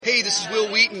This is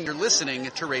Will Wheaton. You're listening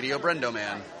to Radio Brendo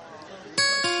Man.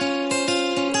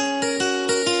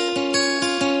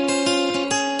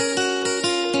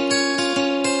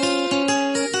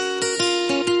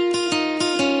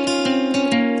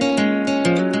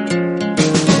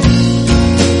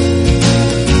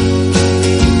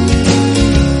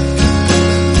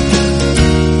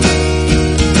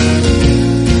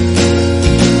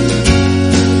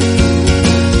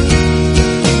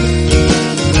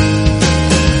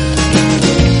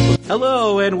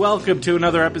 Welcome to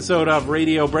another episode of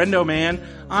Radio Brendo Man.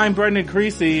 I'm Brendan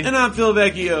Creasy. And I'm Phil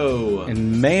Vecchio.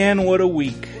 And man, what a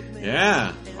week.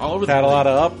 Yeah. All over the place. Had a lot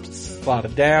of ups, a lot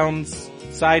of downs,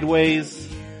 sideways.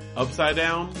 Upside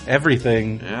down?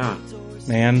 Everything. Yeah.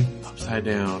 Man. Upside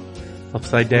down.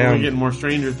 Upside down. We're getting more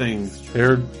Stranger Things.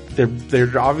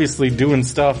 They're obviously doing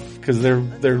stuff because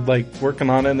they're like working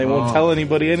on it and they won't tell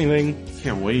anybody anything.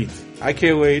 Can't wait. I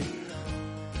can't wait.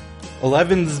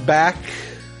 11's back.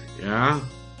 Yeah.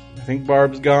 I think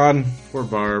Barb's gone. Poor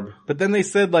Barb. But then they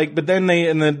said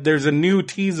there's a new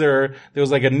teaser. There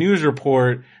was like a news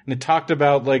report and it talked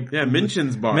about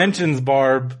mentions Barb. Mentions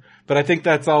Barb. But I think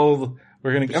that's all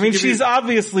we're gonna, she's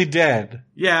obviously dead.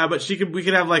 Yeah, but we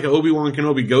could have like an Obi-Wan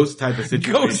Kenobi ghost type of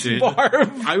situation. Ghost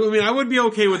Barb. I would be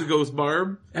okay with Ghost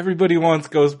Barb. Everybody wants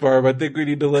Ghost Barb. I think we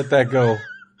need to let that go.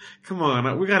 Come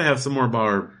on. We gotta have some more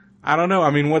Barb. I don't know.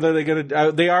 What are they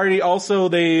gonna,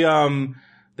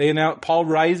 they announced Paul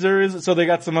Reiser, so they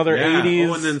got some other 80s.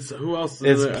 Oh, and then who else?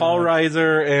 It's Paul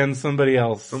Reiser and somebody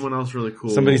else. Someone else really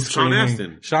cool. Somebody's Sean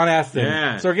Astin. Sean Astin.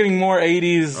 Yeah. So we're getting more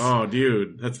 80s. Oh,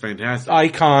 dude. That's fantastic.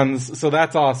 Icons. So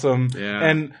that's awesome. Yeah.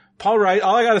 And Paul Reiser,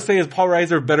 all I gotta say is Paul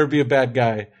Reiser better be a bad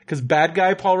guy. Cause bad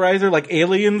guy Paul Reiser, like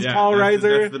Aliens Paul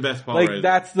Reiser. That's the best Paul Reiser.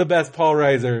 That's the best Paul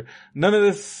Reiser. None of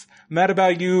this Mad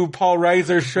About You Paul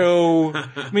Reiser show.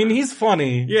 He's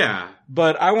funny. Yeah.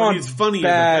 But I want he's funny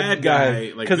bad, as a bad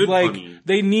guy. Like, good funny.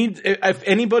 They need, if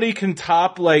anybody can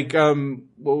top, what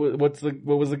was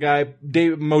the guy?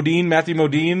 Matthew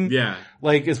Modine? Yeah.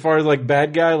 Like, as far as like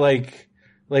bad guy,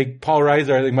 like Paul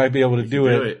Reiser, I think might be able to do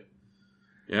it.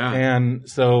 Yeah. And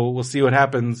so we'll see what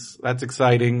happens. That's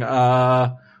exciting.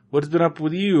 What's been up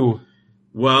with you?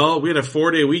 Well, we had a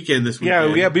 4-day weekend this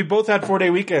weekend. Yeah, we both had 4-day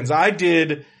weekends. I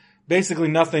did basically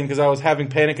nothing because I was having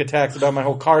panic attacks about my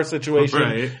whole car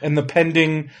situation and the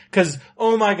pending, cause,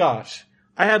 oh my gosh,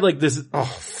 I had like this,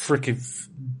 freaking,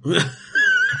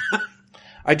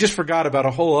 I just forgot about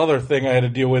a whole other thing I had to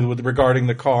deal with regarding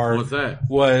the car. What's that?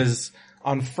 Was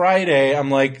on Friday,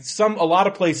 I'm like, a lot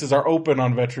of places are open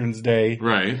on Veterans Day.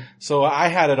 Right. So I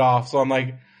had it off, so I'm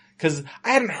like, cause I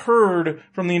hadn't heard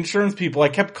from the insurance people. I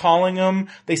kept calling them.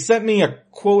 They sent me a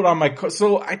quote on my,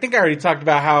 so I think I already talked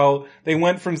about how they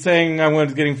went from saying I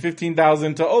was getting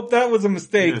 $15,000 to, that was a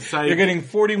mistake. You're getting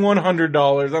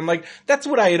 $4,100. I'm like, that's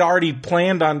what I had already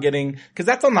planned on getting, cause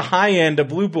that's on the high end of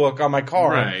Blue Book on my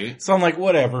car. Right. So I'm like,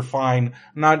 whatever, fine.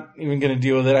 I'm not even gonna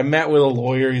deal with it. I met with a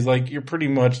lawyer. He's like, you're pretty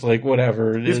much like,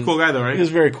 whatever. He's a cool guy though, right? He was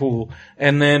very cool.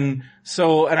 And then,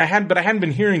 I hadn't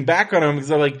been hearing back on him because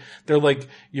they're like,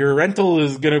 your rental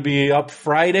is gonna be up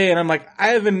Friday. And I'm like, I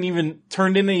haven't even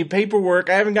turned in any paperwork.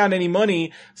 I haven't gotten any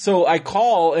money. So I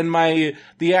call and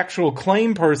the actual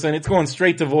claim person, it's going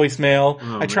straight to voicemail.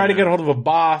 I try to get a hold of a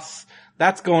boss.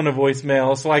 That's going to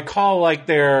voicemail. So I call like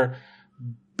their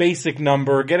basic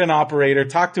number, get an operator,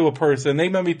 talk to a person. They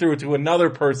met me through to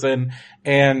another person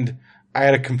and I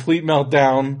had a complete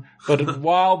meltdown, but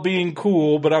while being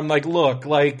cool, but I'm like, look,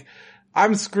 like,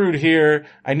 I'm screwed here.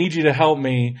 I need you to help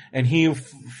me. And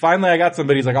finally I got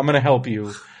somebody. He's like, I'm going to help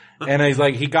you. And he's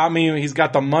like, he's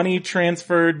got the money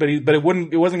transferred, but it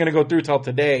wasn't going to go through till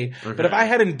today. Okay. But if I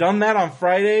hadn't done that on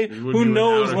Friday, who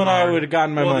knows when I would have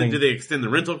gotten my money. Did they extend the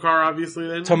rental car obviously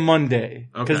then? To Monday.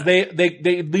 Cause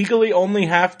they legally only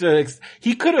have to,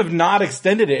 he could have not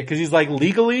extended it cause he's like,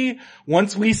 legally,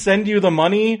 once we send you the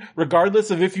money,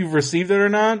 regardless of if you've received it or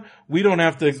not, we don't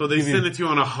have to. So they send it to you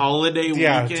on a holiday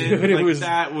weekend? Dude,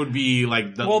 that would be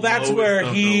like the that's where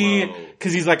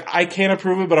cause he's like, I can't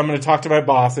approve it, but I'm going to talk to my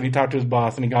boss. And he talked to his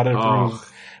boss and he got it approved.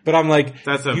 But I'm like,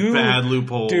 that's a bad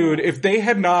loophole. Dude, if they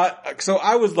had not, so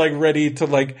I was like ready to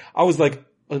like, I'm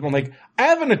like, I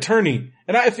have an attorney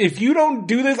and if you don't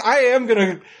do this, I am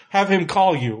going to have him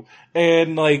call you.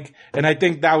 And I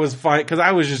think that was fine cause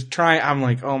I was just trying, I'm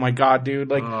like, oh my God,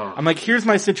 dude. I'm like, here's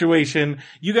my situation.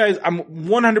 You guys, I'm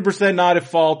 100% not at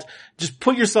fault. Just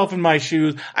put yourself in my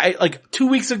shoes. 2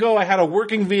 weeks ago I had a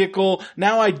working vehicle.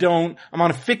 Now I don't. I'm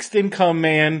on a fixed income,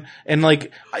 man. And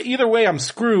either way I'm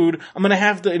screwed. I'm going to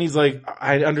have to, and he's like,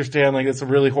 I understand, it's a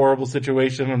really horrible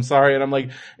situation. I'm sorry. And I'm like,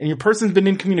 and your person's been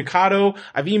incommunicado.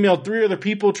 I've emailed 3 other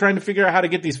people trying to figure out how to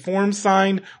get these forms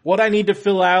signed, what I need to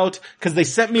fill out, cause they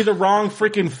sent me the wrong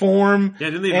freaking form.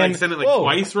 Yeah, didn't they send it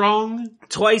twice wrong?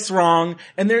 Twice wrong.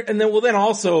 And then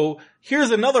also,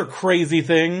 here's another crazy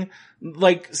thing.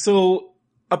 So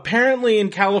apparently in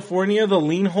California, the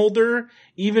lien holder,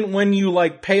 even when you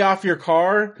pay off your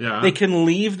car, they can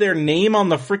leave their name on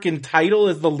the freaking title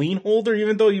as the lien holder,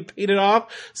 even though you paid it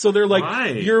off. So they're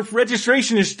your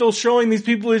registration is still showing these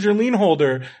people as your lien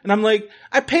holder. And I'm like,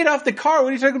 I paid off the car. What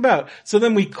are you talking about? So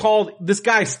then we called, this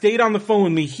guy stayed on the phone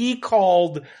with me. He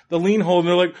called the lien holder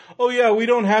and they're like, oh yeah, we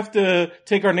don't have to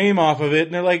take our name off of it.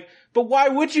 And they're like, but why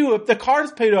would you if the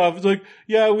car's paid off? It's like,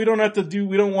 yeah, we don't want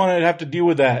to have to deal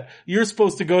with that. You're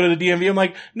supposed to go to the DMV. I'm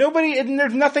like,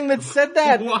 there's nothing that said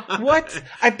that. What?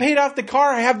 I paid off the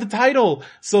car. I have the title.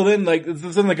 So then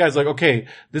the guy's like, okay,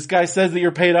 this guy says that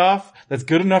you're paid off. That's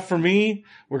good enough for me.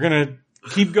 We're going to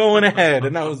keep going ahead.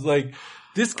 And I was like,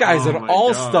 this guy's an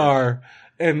all-star.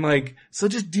 And so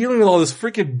just dealing with all this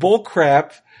freaking bull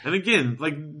crap. And again,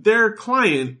 their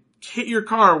client hit your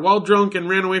car while drunk and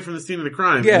ran away from the scene of the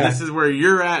crime. Yeah. And this is where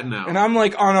you're at now. And I'm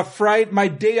on a Friday, my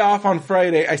day off on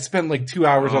Friday, I spent 2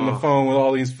 hours on the phone with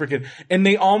all these freaking, and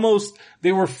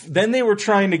they were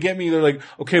trying to get me, they're like,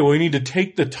 okay, well, you need to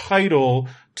take the title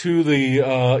to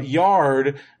the,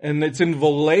 yard, and it's in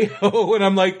Vallejo, and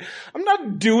I'm like, I'm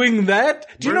not doing that.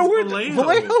 Do you know where Vallejo's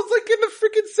in the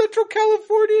freaking Central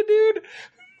California, dude?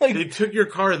 They took your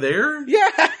car there?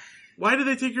 Yeah. Why did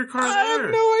they take your car there? I have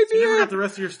no idea. You never got the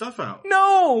rest of your stuff out.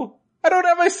 No! I don't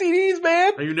have my CDs,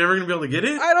 man. Are you never going to be able to get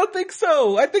it? I don't think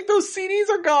so. I think those CDs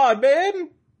are gone, man.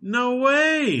 No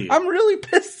way. I'm really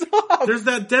pissed off. There's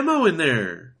that demo in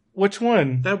there. Which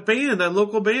one? That band, that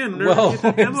local band. Well, get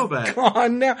that demo back.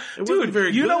 Gone now.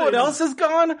 Dude, you know what else is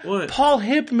gone? What? Paul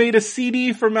Hipp made a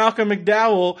CD for Malcolm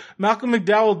McDowell. Malcolm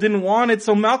McDowell didn't want it,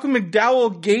 so Malcolm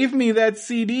McDowell gave me that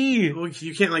CD. Well,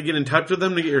 you can't get in touch with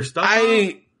them to get your stuff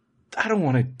out? I don't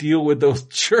want to deal with those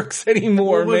jerks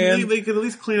anymore, man. They could at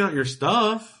least clean out your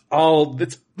stuff. Oh,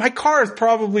 my car is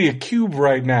probably a cube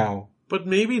right now. But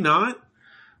maybe not.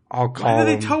 I'll call Why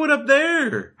did they tow it up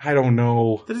there? I don't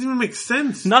know. That doesn't even make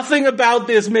sense. Nothing about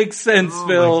this makes sense,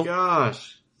 Phil. Oh my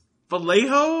gosh.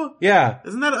 Vallejo? Yeah.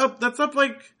 Isn't that up? That's up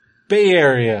Bay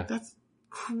Area. That's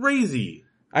crazy.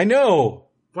 I know.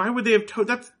 Why would they have towed?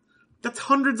 That's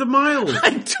hundreds of miles. I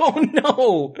don't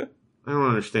know. I don't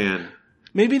understand.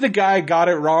 Maybe the guy got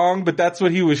it wrong, but that's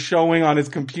what he was showing on his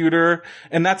computer.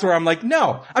 And that's where I'm like,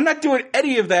 no, I'm not doing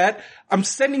any of that. I'm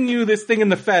sending you this thing in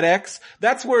the FedEx.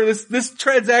 That's where this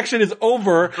transaction is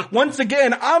over. Once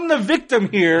again, I'm the victim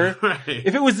here. Right.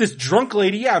 If it was this drunk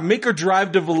lady, make her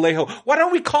drive to Vallejo. Why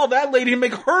don't we call that lady and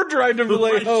make her drive to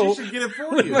Vallejo? She should get it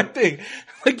for you. My thing.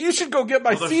 You should go get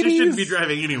my CDs. She shouldn't be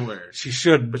driving anywhere. She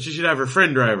should. But she should have her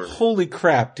friend drive her. Holy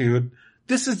crap, dude.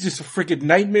 This is just a freaking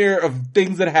nightmare of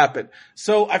things that happen.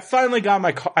 So I finally got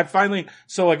my car.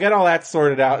 So I get all that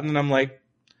sorted out, and then I'm like,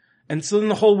 and so then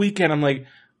the whole weekend I'm like,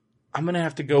 I'm gonna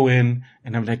have to go in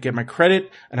and I'm gonna get my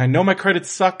credit, and I know my credit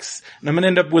sucks, and I'm gonna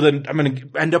end up with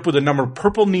a number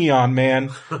purple neon,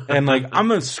 man, and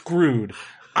I'm screwed.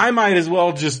 I might as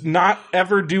well just not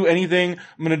ever do anything.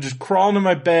 I'm gonna just crawl into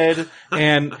my bed,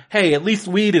 and hey, at least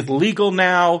weed is legal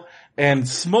now, and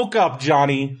smoke up,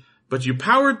 Johnny. But you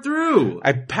powered through.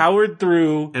 I powered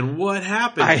through. And what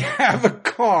happened? I have a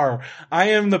car.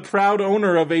 I am the proud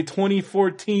owner of a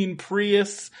 2014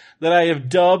 Prius that I have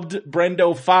dubbed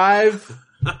Brendo 5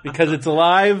 because it's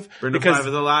alive. Brendo 5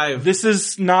 is alive.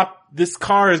 This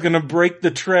car is going to break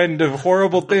the trend of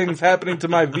horrible things happening to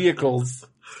my vehicles.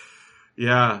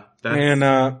 Yeah.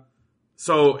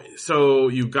 So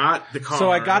you got the car.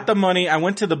 So I got the money. I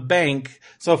went to the bank.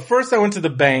 So first I went to the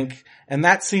bank. And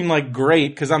that seemed great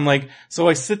because I'm so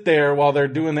I sit there while they're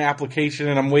doing the application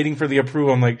and I'm waiting for the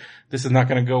approval. I'm this is not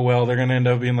going to go well. They're going to end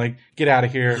up being get out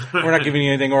of here. We're not giving you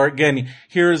anything. Or again,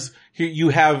 here you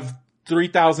have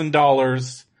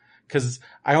 $3,000 because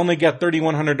I only get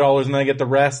 $3,100 and then I get the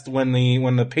rest when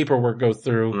the paperwork goes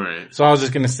through. Right. So I was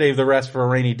just going to save the rest for a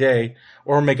rainy day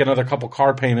or make another couple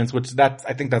car payments, which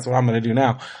I think that's what I'm going to do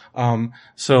now.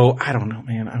 So I don't know,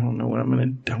 man. I don't know what I'm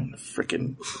going to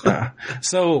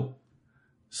do.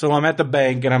 So I'm at the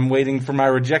bank and I'm waiting for my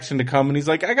rejection to come, and he's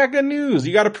like, I got good news.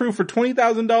 You got approved for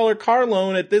 $20,000 car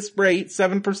loan at this rate,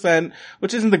 7%,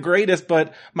 which isn't the greatest,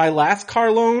 but my last car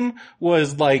loan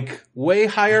was way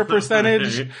higher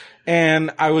percentage.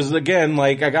 And I was again,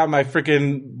 I got my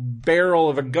freaking barrel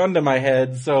of a gun to my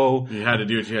head. So you had to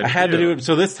do what you had to do. I had to do it.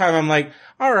 So this time I'm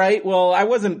all right, well, I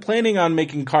wasn't planning on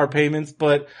making car payments,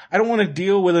 but I don't want to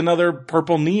deal with another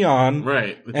purple neon.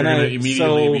 Right. And you're going to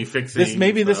immediately be fixing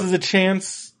this is a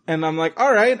chance. And I'm like,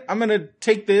 all right, I'm going to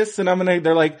take this and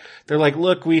they're like,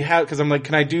 look, cause I'm like,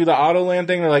 can I do the Autoland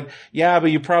thing? They're like, yeah, but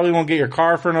you probably won't get your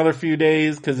car for another few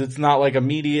days cause it's not like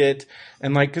immediate.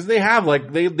 And like, cause they have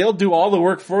like, they'll do all the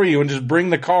work for you and just bring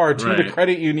the car to the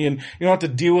credit union. You don't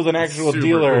have to deal with an actual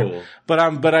dealer. Cool.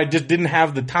 But I just didn't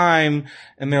have the time.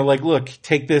 And they're like, look,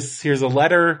 take this. Here's a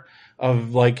letter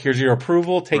of like, here's your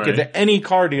approval. Take it to any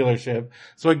car dealership.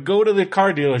 So I go to the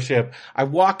car dealership. I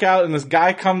walk out and this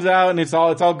guy comes out and it's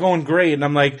all going great. And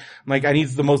I'm like, I need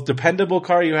the most dependable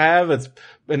car you have.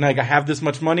 And like, I have this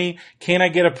much money. Can I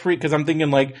get a cause I'm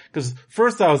thinking like, cause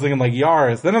first I was thinking like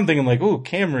Yaris. Then I'm thinking like, ooh,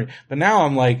 Camry. But now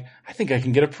I'm like, I think I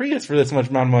can get a Prius for this much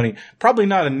amount of money. Probably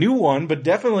not a new one, but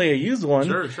definitely a used one.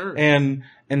 Sure. And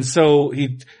so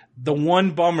the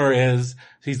one bummer is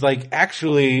he's like,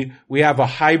 actually, we have a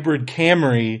hybrid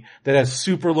Camry that has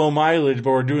super low mileage, but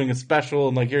we're doing a special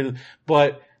and like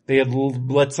but they had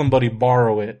let somebody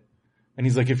borrow it. And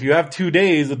he's like, if you have 2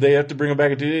 days, if they have to bring it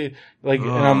back in 2 days, like,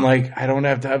 and I'm like, I don't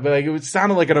have to have, but like, it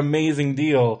sounded like an amazing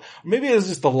deal. Maybe it was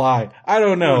just a lie. I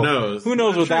don't know. Who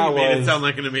knows what that was? Made it sound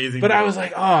like an amazing deal. I was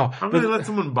like, oh. How did they let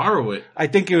someone borrow it? I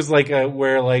think it was like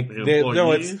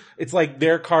it's like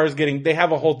their car's they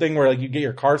have a whole thing where like you get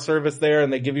your car service there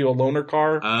and they give you a loaner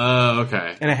car. Oh,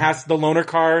 okay. And the loaner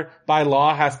car by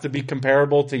law has to be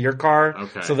comparable to your car.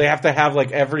 Okay. So they have to have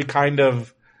like every kind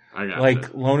of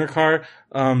loaner car.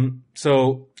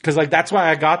 So, cause like that's why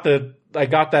I got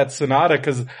that Sonata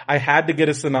cause I had to get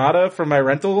a Sonata for my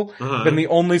rental. And the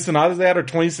only Sonatas they had are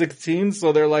 2016.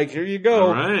 So they're like, here you go.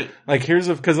 All right. Like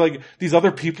cause like these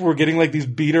other people were getting like these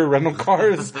beater rental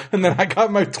cars. And then I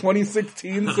got my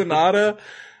 2016 Sonata.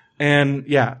 And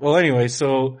yeah, well anyway,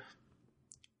 so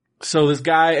this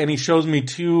guy, and he shows me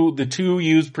the two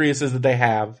used Priuses that they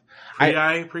have.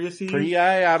 Priuses?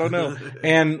 I don't know.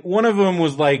 And one of them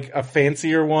was like a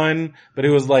fancier one, but it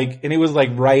was like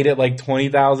right at like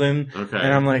 20,000. Okay.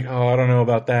 And I'm like, oh, I don't know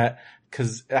about that.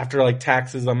 Cause after like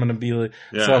taxes, I'm going to be like,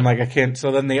 so I'm like, I can't.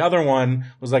 So then the other one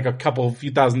was like few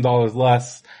 $1,000s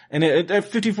less. And it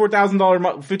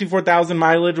 54,000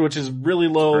 mileage, which is really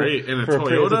low. Great. And for a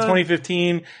Toyota? It's a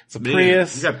 2015. It's a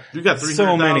Prius. You got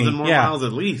 300,000 more miles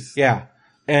at least. Yeah.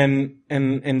 And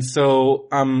so,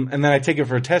 and then I take it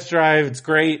for a test drive. It's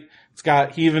great.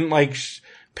 He even like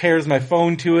pairs my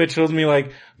phone to it, shows me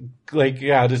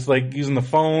just like using the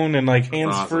phone and like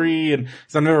hands free. And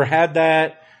so I've never had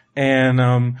that.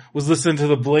 And, was listening to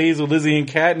The Blaze with Lizzie and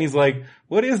Kat, and he's like,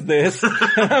 what is this?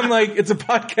 And I'm like, it's a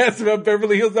podcast about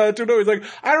Beverly Hills 90210. He's like,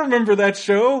 I remember that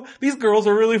show. These girls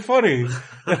are really funny.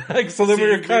 Like, so then we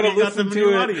were kind of listening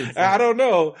to it. Audience, I don't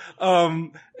know.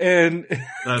 And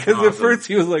cause at first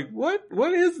he was like,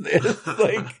 what is this?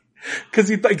 Like, cause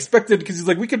he expected, cause he's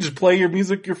like, we could just play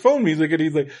your phone music. And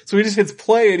he's like, so he just hits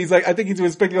play and he's like, I think he's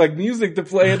expecting like music to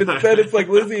play. And instead it's like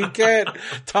Lizzie and Kat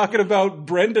talking about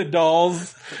Brenda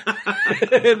dolls.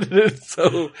 And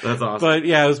so, that's awesome. But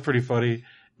yeah, it was pretty funny.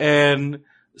 And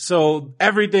so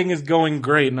everything is going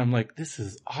great. And I'm like, this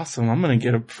is awesome. I'm going to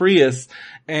get a Prius.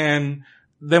 And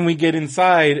then we get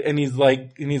inside and he's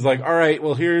like, all right,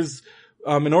 well, here's,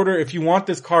 if you want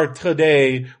this car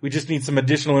today, we just need some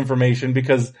additional information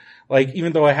because like,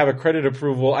 even though I have a credit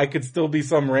approval, I could still be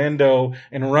some rando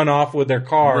and run off with their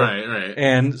car. Right.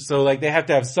 And so like, they have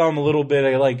to have a little bit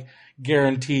of like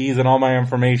guarantees and all my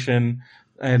information.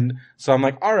 And so I'm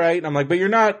like, all right. And I'm like, but you're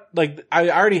not like, I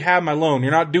already have my loan.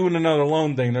 You're not doing another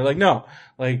loan thing. They're like, no,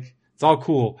 like, it's all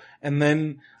cool. And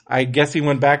then I guess he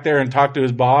went back there and talked to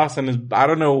his boss and I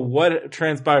don't know what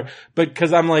transpired, but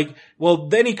cause I'm like, well,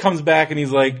 then he comes back and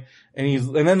he's like,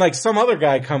 and then like some other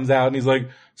guy comes out and he's like,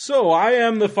 so I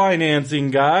am the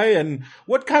financing guy and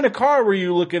what kind of car were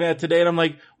you looking at today? And I'm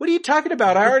like, what are you talking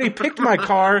about? I already picked my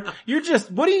car.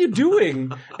 What are you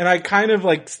doing? And I kind of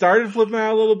like started flipping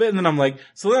out a little bit and then I'm like,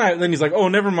 then he's like, oh,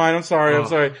 never mind. I'm sorry.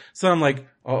 So I'm like,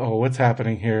 what's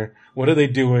happening here? What are they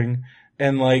doing?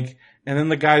 And then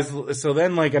the guys, so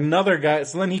then like another guy,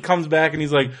 so then he comes back and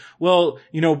he's like, well,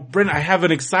 Brent, I have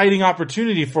an exciting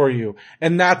opportunity for you.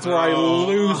 And that's where I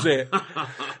lose it.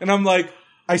 And I'm like,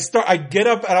 I get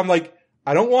up and I'm like,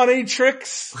 I don't want any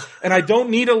tricks and I don't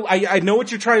need I know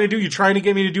what you're trying to do. You're trying to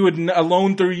get me to do a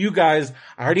loan through you guys.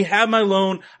 I already have my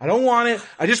loan. I don't want it.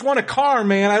 I just want a car,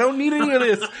 man. I don't need any of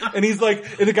this. And he's like,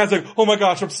 and the guy's like, oh my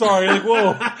gosh, I'm sorry. Like,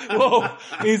 whoa.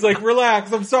 And he's like,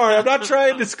 relax. I'm sorry. I'm not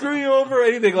trying to screw you over or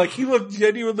anything. Like he looked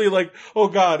genuinely like, oh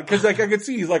God. Cause like I could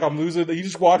see he's like, I'm losing. He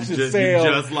just watched his sale. He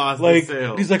just lost his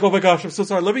sale. He's like, oh my gosh, I'm so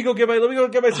sorry. Let me go get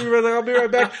my supervisor. I'll be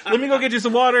right back. Let me go get you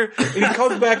some water. And he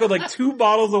comes back with like 2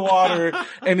 bottles of water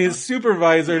and his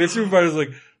supervisor's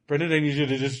like, Brendan, I need you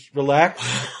to just relax.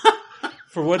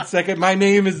 for 1 second. My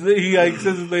name is, he like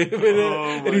says his name in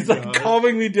it, and he's like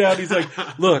calming me down. He's like,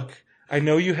 look, I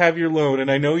know you have your loan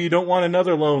and I know you don't want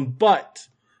another loan, but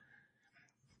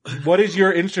what is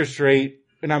your interest rate?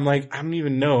 And I'm like, I don't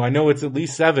even know. I know it's at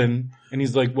least 7. And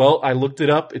he's like, well, I looked it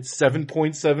up. It's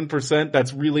 7.7%.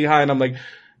 That's really high. And I'm like,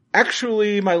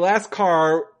 actually, my last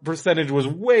car percentage was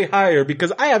way higher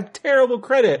because I have terrible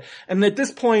credit. And at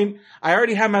this point, I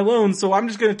already have my loan. So I'm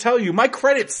just going to tell you, my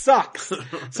credit sucks.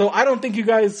 So I don't think you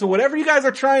guys, so whatever you guys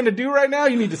are trying to do right now,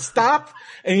 you need to stop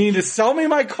and you need to sell me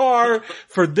my car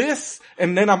for this.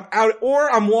 And then I'm out,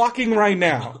 or I'm walking right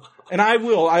now. And I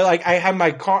will. I had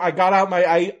my car, I got out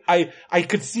I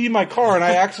could see my car and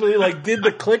I actually like did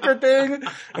the clicker thing.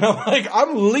 And I'm like,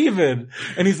 I'm leaving.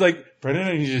 And he's like, Brendan,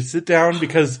 I need you to sit down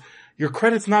because your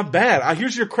credit's not bad.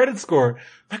 Here's your credit score.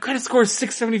 My credit score is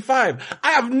 675.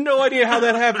 I have no idea how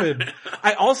that happened.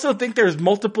 I also think there's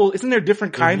multiple, isn't there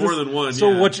different kinds? More than one,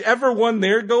 so whichever one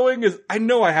they're going is, I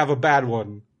know I have a bad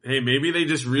one. Hey, maybe they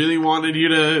just really wanted you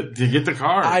to get the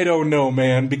car. I don't know,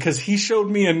 man, because he showed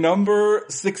me a number,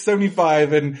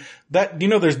 675, and that,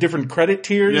 there's different credit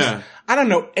tiers. Yeah. I don't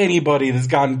know anybody that's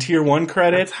gotten tier 1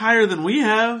 credit. That's higher than we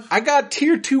have. I got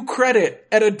tier 2 credit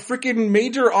at a freaking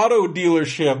major auto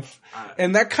dealership,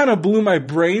 and that kind of blew my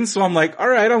brain, so I'm like,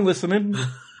 alright, I'm listening.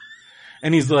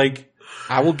 And he's like,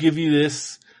 I will give you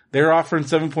this. They're offering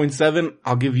 7.7,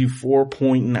 I'll give you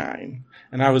 4.9.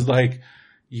 And I was like,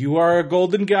 you are a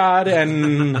golden god,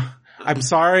 and I'm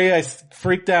sorry I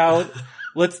freaked out.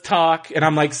 Let's talk. And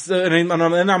I'm like,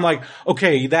 and I'm like,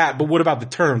 okay, but what about the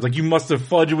terms? Like, you must have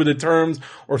fudged with the terms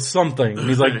or something. And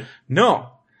he's like, no,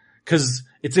 cause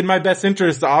it's in my best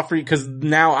interest to offer you, cause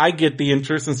now I get the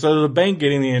interest instead of the bank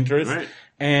getting the interest. Right.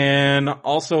 And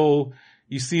also,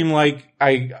 you seem like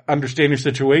I understand your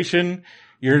situation.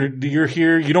 You're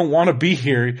here. You don't want to be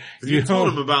here. You told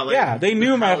them about they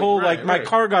knew my whole, my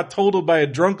car got totaled by a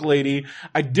drunk lady.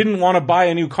 I didn't want to buy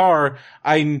a new car.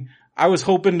 I was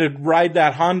hoping to ride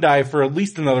that Hyundai for at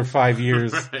least another 5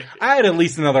 years. Right. I had at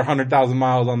least another 100,000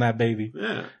 miles on that baby.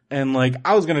 Yeah. And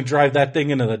I was going to drive that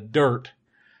thing into the dirt.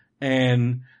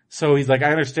 And so he's like,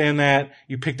 I understand that.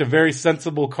 You picked a very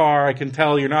sensible car. I can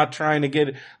tell you're not trying to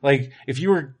get, if you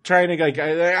were trying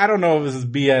to, I don't know if this is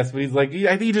BS, but he's like,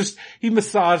 I think he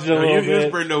massaged it a little bit. He was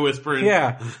Brendo whispering.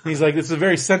 Yeah. He's like, this is a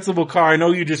very sensible car. I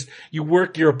know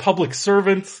you're a public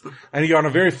servant and you're on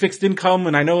a very fixed income,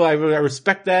 and I know I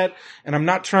respect that, and I'm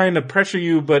not trying to pressure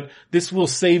you, but this will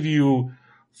save you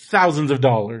thousands of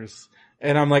dollars.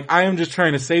 And I'm like, I am just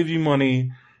trying to save you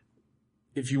money.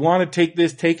 If you want to take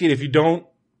this, take it. If you don't,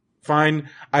 fine.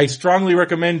 I strongly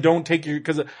recommend don't take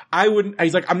he's like,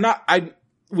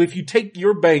 if you take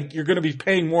your bank, you're going to be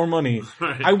paying more money.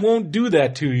 Right. I won't do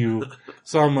that to you.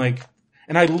 So I'm like,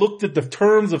 and I looked at the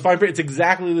terms of fine print. It's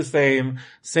exactly the same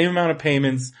amount of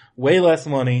payments, way less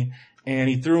money. And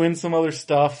he threw in some other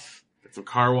stuff. Some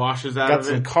car washes out of it. Got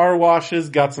some car washes,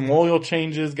 got some oil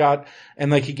changes, I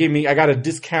got a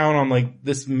discount on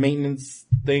this maintenance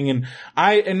thing. And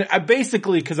I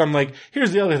basically, cause I'm like,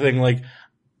 here's the other thing,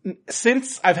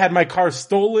 since I've had my car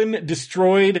stolen,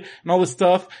 destroyed, and all this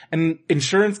stuff, and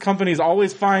insurance companies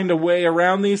always find a way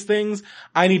around these things,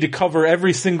 I need to cover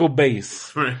every single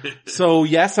base. Right. So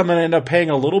yes, I'm gonna end up paying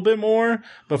a little bit more,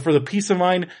 but for the peace of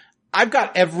mind, I've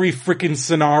got every freaking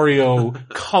scenario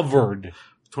covered.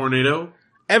 Tornado?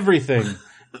 Everything.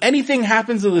 Anything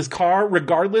happens to this car,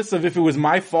 regardless of if it was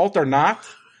my fault or not,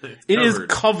 it is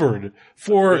covered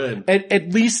for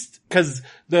at least, cause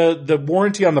the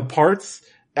warranty on the parts,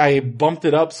 I bumped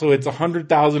it up so it's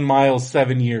 100,000 miles,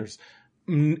 7 years.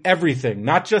 Everything,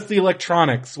 not just the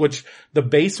electronics, which the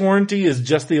base warranty is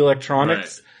just the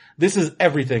electronics. Right. This is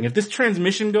everything. If this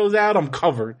transmission goes out, I'm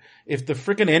covered. If the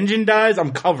freaking engine dies,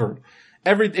 I'm covered.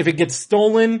 If it gets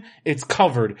stolen, it's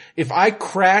covered. If I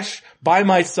crash by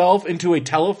myself into a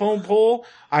telephone pole,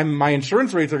 my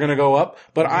insurance rates are going to go up,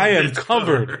 but I am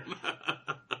covered.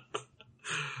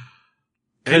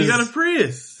 And you got a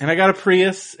Prius. And I got a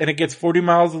Prius, and it gets 40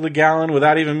 miles to the gallon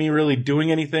without even me really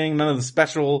doing anything. None of the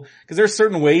special, cause there's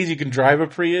certain ways you can drive a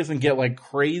Prius and get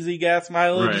crazy gas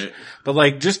mileage. Right.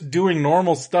 But just doing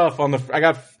normal stuff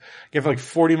I get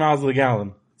 40 miles to the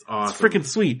gallon. It's awesome. It's freaking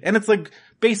sweet. And it's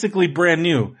basically brand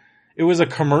new. It was a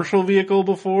commercial vehicle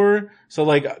before, so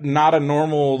not a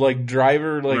normal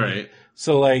driver, right.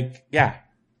 So yeah.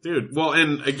 Dude, well,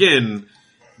 and again,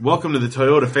 welcome to the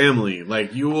Toyota family.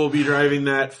 You will be driving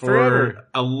that for forever.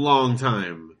 A long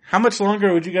time. How much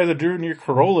longer would you guys have driven your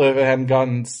Corolla if it hadn't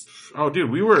gotten? Oh, dude,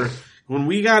 when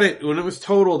we got it, when it was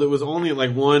totaled, it was only I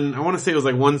want to say it was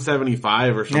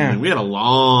 175 or something. Yeah. We had a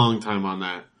long time on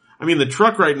that. I mean, the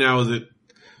truck right now is at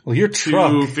Well, your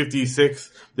truck.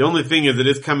 256. The only thing is it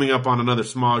is coming up on another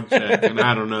smog check, and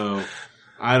I don't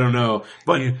know.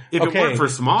 But if it weren't for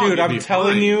smog, dude, I'm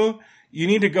telling you, you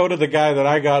need to go to the guy that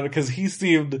I got because he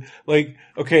seemed like,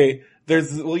 okay,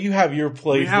 you have your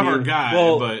place. We have our guy,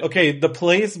 but. Okay, the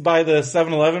place by the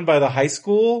 7-Eleven by the high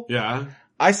school. Yeah.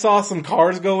 I saw some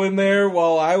cars go in there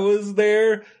while I was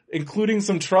there, including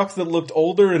some trucks that looked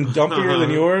older and dumpier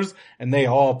than yours, and they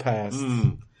all passed.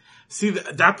 See,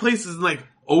 that place is like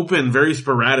open very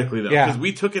sporadically though, because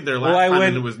we took it there last time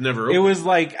and it was never open. It was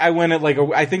like, I went at like,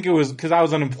 I think it was because I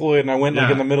was unemployed and I went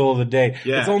like in the middle of the day.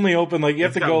 Yeah. It's only open, like you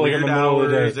have to go like in the middle of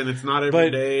the day. And it's not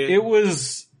every day. It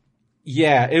was,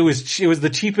 it was the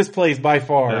cheapest place by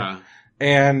far. Yeah.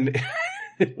 And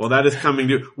well, that is coming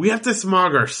to. We have to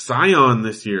smog our Scion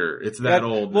this year. It's that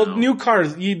old. Well, now. New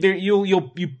cars, you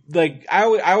like.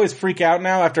 I always freak out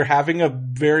now after having a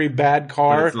very bad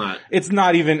car. It's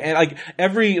not even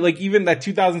like even that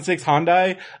 2006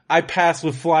 Hyundai. I pass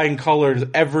with flying colors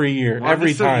every year,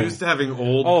 every time. I'm so used to having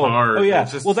old cars. Oh yeah.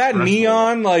 Well, that stressful.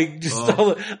 Neon,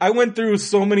 I went through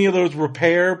so many of those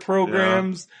repair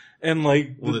programs. Yeah. And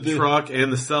like the truck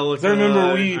and the Celica. I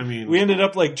remember we ended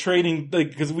up like trading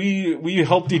because we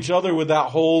helped each other with that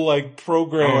whole like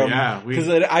program. Oh yeah, because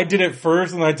I did it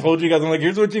first, and I told you guys, I'm like,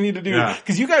 here's what you need to do,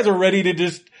 because you guys are ready to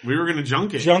just. We were gonna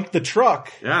junk the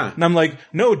truck. Yeah, and I'm like,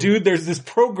 no, dude, there's this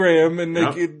program, and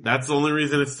that's the only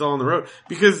reason it's still on the road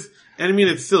because. And I mean,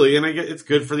 it's silly, and I get it's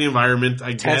good for the environment,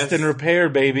 I guess. Test and repair,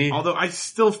 baby. Although I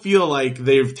still feel like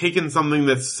they've taken something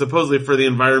that's supposedly for the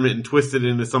environment and twisted it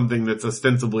into something that's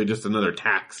ostensibly just another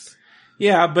tax.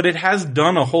 Yeah, but it has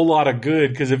done a whole lot of good,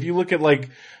 because if you look at like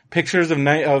pictures of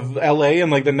LA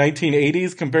in like the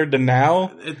 1980s compared to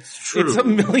now, it's true. It's a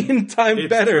million times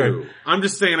better. True. I'm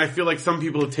just saying, I feel like some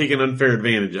people have taken unfair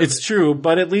advantage of it. It's true,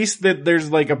 but at least that there's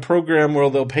like a program where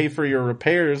they'll pay for your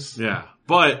repairs. Yeah,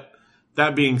 but.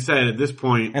 That being said, at this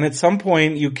point... And at some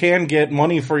point, you can get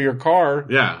money for your car.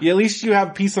 Yeah. At least you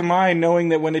have peace of mind knowing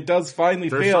that when it does finally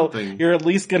fail, you're at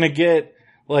least gonna get,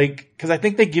 like... Because I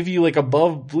think they give you, like,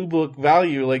 above Blue Book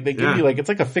value. Like, they give you, like, it's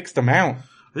like a fixed amount.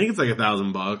 I think it's like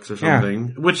 $1,000 or something.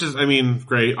 Yeah. Which is, I mean,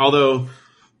 great. Although,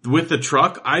 with the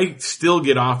truck, I still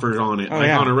get offers on it,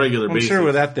 on a regular basis. I'm sure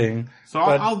with that thing. So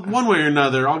I'll one way or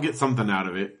another, I'll get something out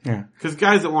of it. Yeah. Because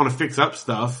guys that want to fix up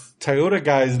stuff... Toyota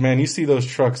guys, man, you see those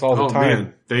trucks all the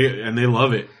time. Man. They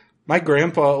love it. My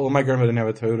grandpa didn't have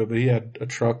a Toyota, but he had a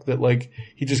truck that like,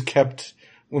 he just kept,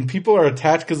 when people are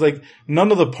attached, cause like,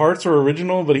 none of the parts are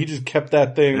original, but he just kept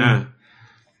that thing. Yeah.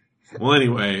 Well,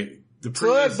 anyway, the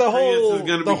Prius is gonna be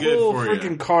good for you. The whole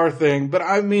freaking car thing, but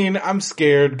I mean, I'm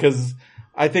scared cause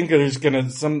I think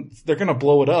they're gonna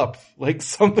blow it up. Like,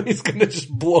 somebody's gonna just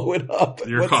blow it up.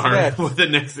 Your car. With the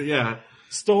next,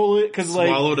 Stole it cause like.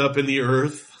 Swallowed up in the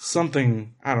earth.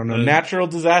 Something, I don't know, natural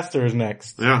disaster is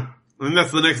next. Yeah. I mean,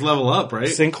 that's the next level up, right?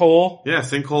 Sinkhole. Yeah,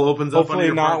 sinkhole opens up.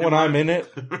 Hopefully not when I'm in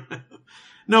it.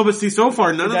 No, but see, so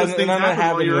far, none of those things happen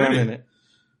while you're in it.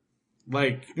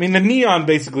 Like, I mean, the Neon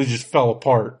basically just fell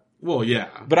apart. Well, yeah.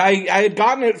 But I had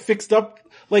gotten it fixed up.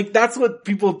 Like, that's what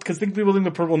people think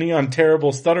the purple Neon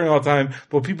terrible, stuttering all the time.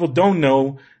 But what people don't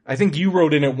know, I think you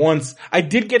wrote in it once. I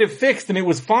did get it fixed and it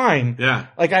was fine. Yeah.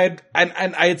 Like I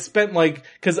had spent like,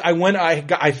 cause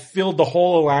I filled the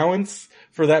whole allowance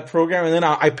for that program and then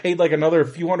I paid like another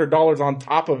few $100s on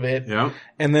top of it. Yeah.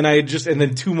 And then and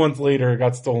then 2 months later it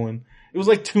got stolen. It was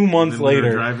like 2 months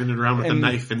later. Driving it around with a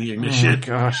knife in the ignition. Oh my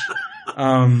gosh.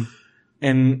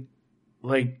 And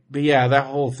like, but yeah, that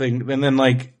whole thing. And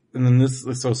then this,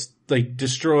 so like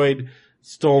destroyed,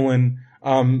 stolen,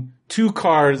 2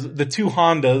 cars, the 2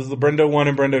 Hondas, the Brendo 1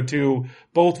 and Brendo 2,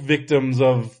 both victims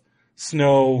of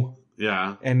snow.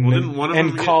 Yeah.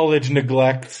 And college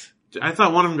neglect. I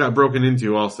thought one of them got broken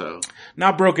into also.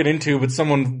 Not broken into, but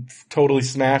someone totally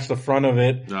smashed the front of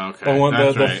it. Okay.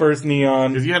 The first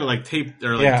Neon. Because you had it like taped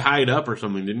or like tied up or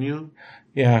something, didn't you?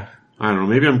 Yeah. I don't know.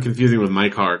 Maybe I'm confusing with my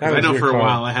car. Cause I know for a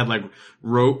while I had like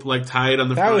rope like tied on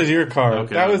the front. That was your car.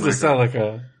 Okay, that was the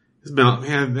Celica. It's been,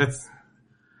 man, that's...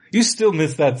 You still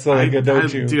miss that Celica,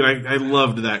 don't you? Dude, I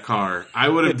loved that car. I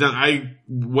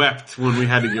wept when we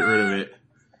had to get rid of it.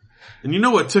 And you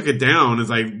know what took it down is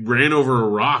I ran over a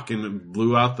rock and it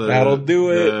blew out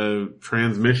the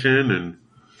transmission and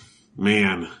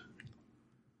man.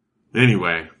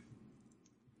 Anyway.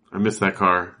 I miss that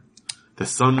car. The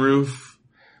sunroof.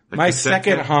 My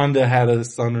second Honda had a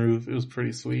sunroof. It was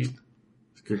pretty sweet.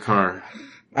 It's a good car.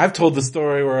 I've told the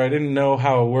story where I didn't know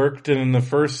how it worked, and in the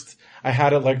first, I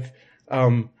had it like,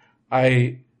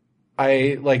 I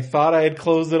like thought I had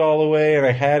closed it all the way, and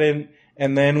I hadn't,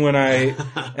 And then when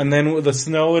the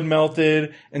snow had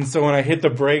melted, and so when I hit the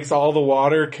brakes, all the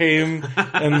water came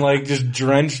and like just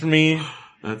drenched me.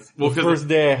 That's the first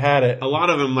day I had it. A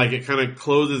lot of them, like, it kind of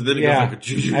closes, then it goes like a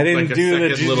zzz, I didn't like do a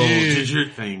the second little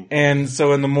zzz thing. And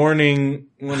so in the morning,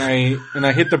 when I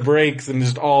hit the brakes and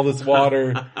just all this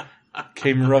water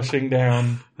came rushing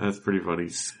down. That's pretty funny.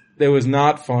 It was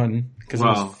not fun because it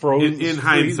was frozen in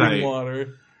hindsight.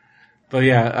 Water. But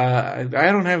yeah,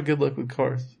 I don't have good luck with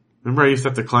cars. Remember I used to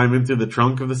have to climb into the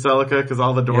trunk of the Celica because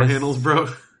all the door handles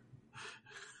broke?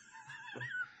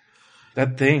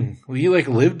 That thing. Well, you like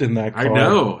lived in that car. I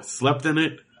know. Slept in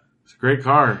it. It's a great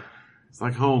car. It's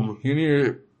like home.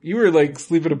 You were like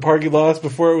sleeping in parking lots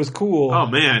before it was cool. Oh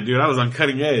man, dude, I was on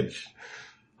cutting edge.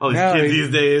 All these kids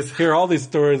these days. Hear all these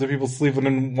stories of people sleeping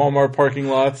in Walmart parking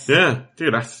lots. Yeah,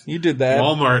 dude, you did that.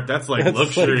 Walmart, that's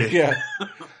luxury. Like, yeah.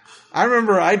 I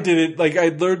remember I did it, like I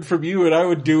learned from you and I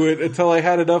would do it until I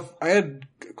had enough. I had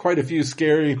quite a few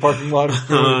scary parking lot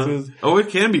experiences. Oh, it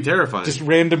can be terrifying. Just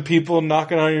random people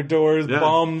knocking on your doors,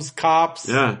 bums, cops.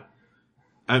 Yeah.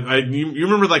 You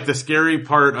remember like the scary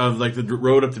part of like the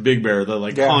road up to Big Bear, the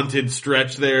like haunted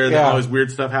stretch there, that all this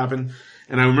weird stuff happened.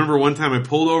 And I remember one time I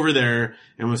pulled over there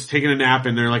and was taking a nap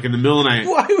in there like in the middle of the night.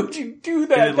 Why would you do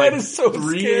that? That is so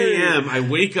 3 scary. 3 a.m. I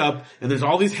wake up and there's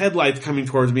all these headlights coming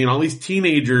towards me and all these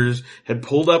teenagers had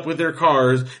pulled up with their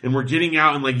cars and were getting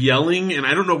out and like yelling and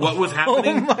I don't know what was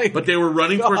happening, but they were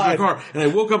running towards my car. And I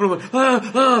woke up and I'm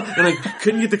like, and I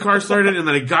couldn't get the car started and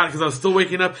then I got it because I was still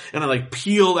waking up and I like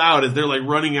peeled out as they're like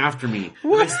running after me.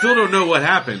 And I still don't know what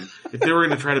happened. If they were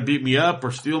going to try to beat me up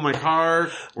or steal my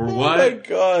car or what. Oh my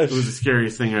gosh. It was the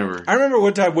scariest thing ever. I remember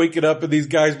one time waking up and these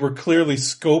guys were clearly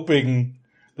scoping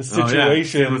the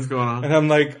situation. Yeah. What's going on? And I'm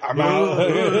like, I'm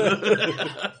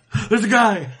out. There's a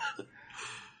guy.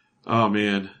 Oh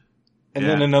man. And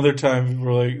then another time people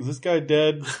were like, is this guy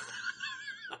dead?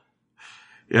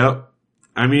 Yep.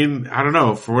 I mean, I don't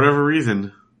know. For whatever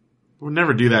reason. I would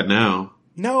never do that now.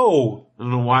 No. I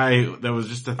don't know why that was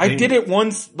just a thing. I did it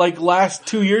once, like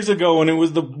 2 years ago, and it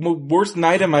was the worst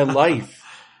night of my life.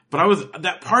 But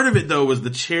that part of it though was the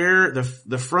chair,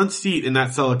 the front seat in that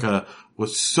Celica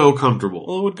was so comfortable.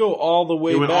 Well, it would go all the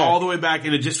way back. It went all the way back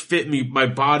and it just fit me, my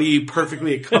body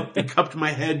perfectly. It cupped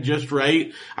my head just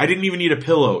right. I didn't even need a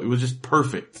pillow. It was just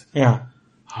perfect. Yeah.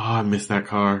 Oh, I miss that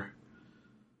car.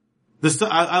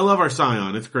 I love our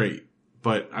Scion. It's great.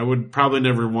 But I would probably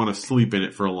never want to sleep in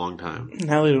it for a long time.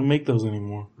 Now they don't make those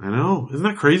anymore. I know. Isn't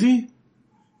that crazy?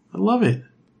 I love it.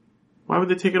 Why would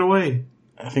they take it away?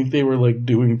 I think they were like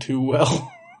doing too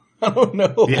well. I don't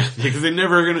know. Yeah, because they're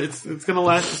never gonna, it's gonna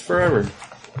last us forever.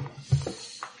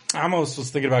 I almost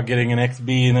was thinking about getting an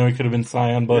XB and then we could have been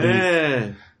Scion buddies.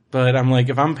 Yeah. But I'm like,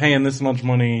 if I'm paying this much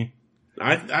money.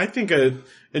 I think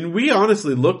and we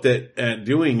honestly looked at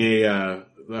doing a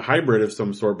hybrid of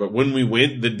some sort, but when we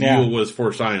went, the deal was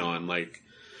for Scion,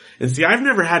 and see, I've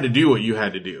never had to do what you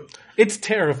had to do. It's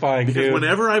terrifying, because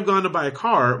whenever I've gone to buy a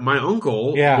car, my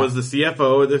uncle was the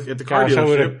CFO at the car dealership. I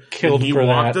would have killed he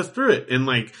walked us through it. And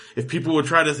if people would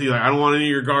try to see, I don't want any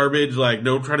of your garbage,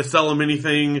 don't try to sell them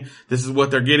anything. This is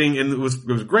what they're getting. And it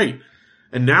was great.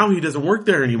 And now he doesn't work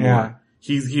there anymore. Yeah.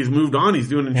 He's moved on. He's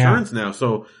doing insurance now.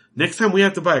 So next time we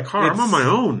have to buy a car, I'm on my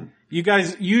own. You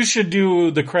guys, you should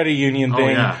do the credit union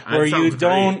thing where you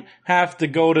don't have to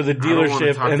go to the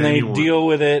dealership and they deal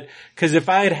with it. Cause if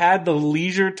I had the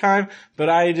leisure time, but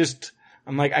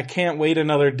I'm like, I can't wait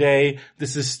another day.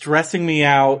 This is stressing me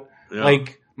out. Yeah.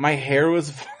 My hair was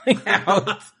falling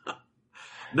out.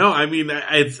 No, I mean,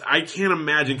 I can't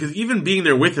imagine, cause even being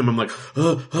there with him, I'm like,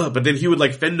 but then he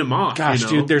would fend him off. Gosh,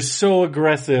 dude, they're so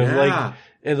aggressive. Yeah.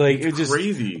 It's just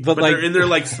crazy. But they're in their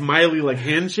smiley,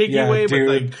 handshakey way,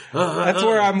 dude. But that's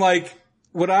where I'm I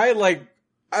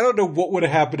don't know what would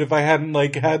have happened if I hadn't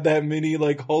had that mini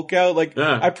Hulk out.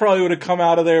 I probably would have come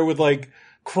out of there with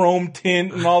chrome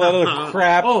tint and all that other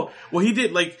crap. Oh, well he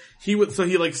did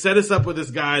he set us up with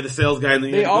this guy, the sales guy, and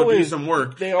then he had to go do some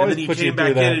work. And then he came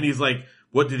back in and he's like,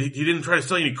 what did he didn't try to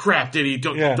sell you any crap, did he?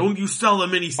 Don't you sell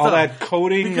them any stuff. All that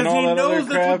coating and all that other crap. Because he knows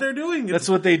that's what they're doing. That's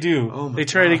what they do. They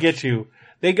try to get you.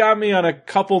 They got me on a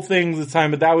couple things this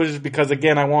time, but that was just because,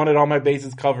 again, I wanted all my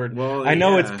bases covered. Well, I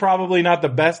know it's probably not the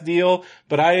best deal,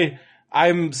 but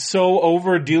I'm so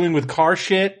over dealing with car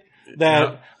shit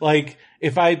that,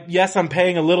 I'm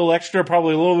paying a little extra,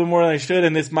 probably a little bit more than I should,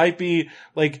 and this might be,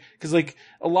 cause a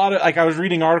lot of, I was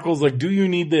reading articles do you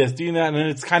need this? Do you need that? And then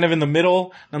it's kind of in the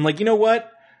middle. And I'm like, you know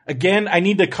what? Again, I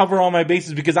need to cover all my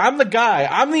bases because I'm the guy.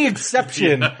 I'm the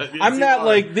exception. I'm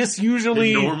not this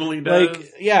usually. It normally does.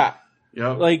 Yeah.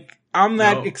 Yep. I'm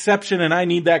that exception and I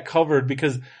need that covered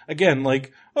because, again,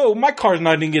 like, oh, my car's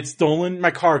not going to get stolen.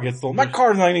 My car gets stolen. My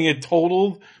car's not going to get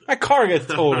totaled. My car gets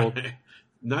totaled.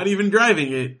 Not even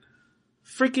driving it.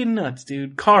 Freaking nuts,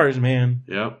 dude. Cars, man.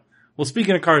 Yep. Well,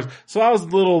 speaking of cars, so I was a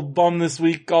little bummed this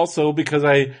week also because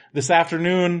this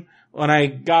afternoon when I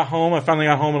got home, I finally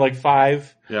got home at like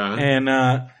 5. Yeah.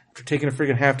 And, for taking a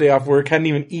freaking half day off work, hadn't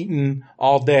even eaten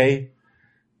all day.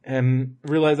 And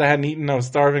realized I hadn't eaten. I was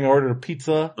starving. I ordered a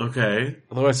pizza. Okay.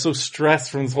 Although I was so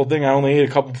stressed from this whole thing, I only ate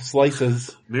a couple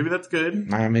slices. Maybe that's good.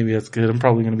 Maybe that's good. I'm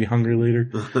probably going to be hungry later.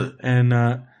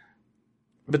 And,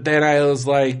 but then I was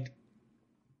like,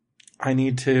 I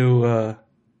need to, I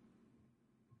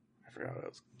forgot what I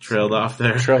was. Trailed off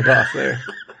there.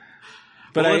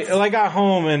 But I got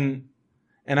home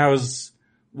and I was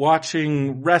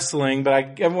watching wrestling,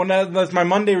 but that's my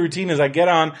Monday routine is I get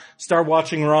on, start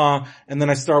watching Raw, and then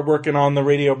I start working on the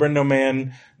Radio Brendo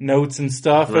Man notes and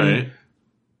stuff. Right. And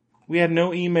we had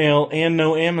no email and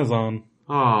no Amazon.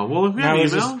 Oh, well, if we had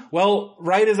email?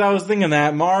 Right as I was thinking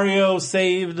that, Mario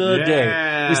saved the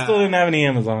day. We still didn't have any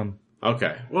Amazon.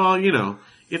 Okay. Well,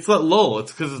 it's a lull.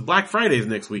 It's because it's Black Friday's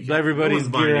next week. Everybody's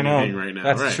gearing up right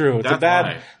now. That's true.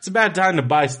 It's a bad time to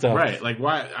buy stuff. Right. Like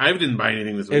why? I didn't buy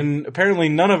anything this week. And apparently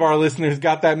none of our listeners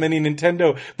got that many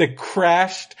Nintendo that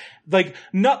crashed. Like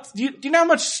nuts. Do you know how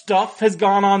much stuff has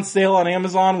gone on sale on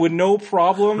Amazon with no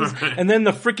problems? Right. And then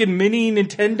the freaking mini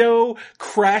Nintendo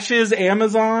crashes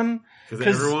Amazon.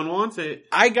 Because everyone wants it.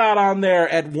 I got on there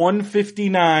at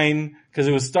 1:59 because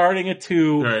it was starting at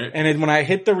 2. Right. And when I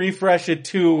hit the refresh at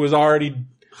 2, it was already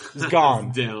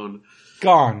gone. Down.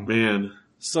 Gone. Man.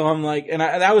 So I'm like,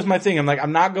 that was my thing. I'm like,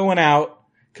 I'm not going out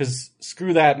because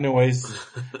screw that noise.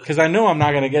 Because I know I'm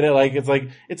not going to get it. Like,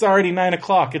 it's already 9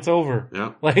 o'clock. It's over.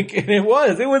 Yeah. Like, and it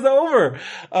was over.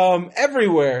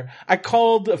 Everywhere. I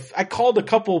called a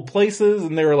couple places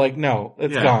and they were like, no,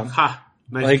 it's gone. Ha.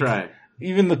 Nice try.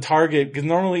 Even the Target, because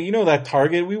normally, that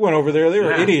Target, we went over there, they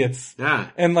were idiots. Yeah.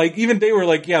 And even they were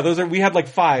like, yeah, we had like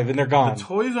 5 and they're gone. The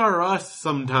Toys R Us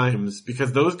sometimes,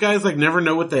 because those guys never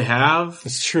know what they have.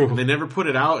 It's true. They never put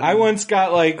it out. I once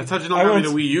got that's how you don't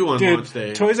have the Wii U on launch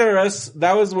day. Toys R Us,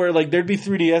 that was where there'd be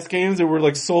 3DS games that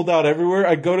were sold out everywhere.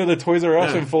 I'd go to the Toys R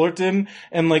Us in Fullerton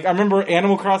and I remember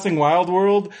Animal Crossing Wild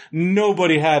World,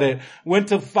 nobody had it. Went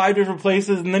to 5 different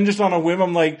places and then just on a whim,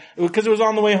 I'm like, because it was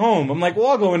on the way home, I'm like, well,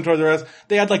 I'll go in Toys R Us.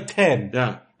 They had 10.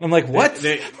 Yeah. I'm like, what?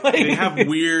 They have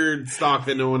weird stock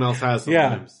that no one else has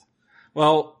sometimes. Yeah.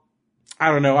 Well,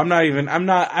 I don't know.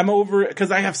 I'm over,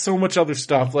 cause I have so much other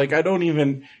stuff. I got my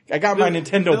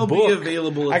Nintendo book. Be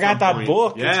available I got that point.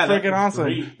 book. Yeah, it's freaking awesome.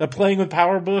 Great. The Playing with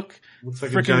Power book. Looks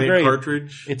like a giant great.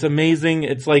 cartridge. It's amazing.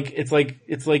 It's like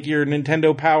your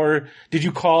Nintendo Power. Did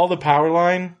you call the power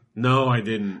line? No, I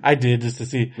didn't. I did just to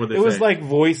see. What'd they it was say? like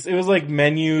voice. It was like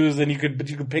menus, and you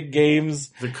could pick games.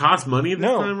 Does it cost money this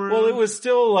time around? Well, it was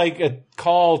still like a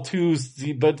call to,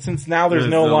 but since now there's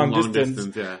no long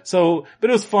distance. Yeah. So, but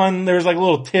it was fun. There was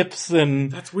little tips and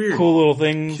that's weird. Cool little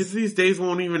things. Kids these days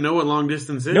won't even know what long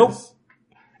distance is. Nope.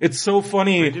 It's so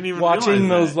funny watching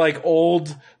those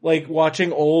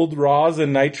watching old Raws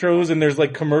and Nitros, and there's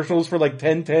commercials for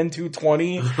 1010,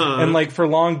 220 and for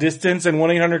long distance and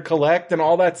 1-800 collect and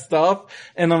all that stuff.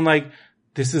 And I'm like,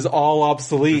 this is all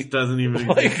obsolete. This doesn't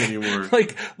even exist anymore.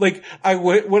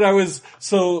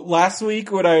 Last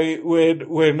week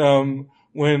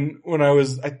when I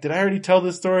was, did I already tell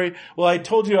this story? Well, I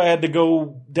told you I had to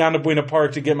go down to Buena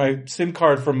Park to get my SIM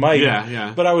card from Mike.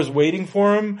 Yeah. But I was waiting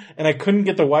for him and I couldn't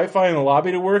get the Wi-Fi in the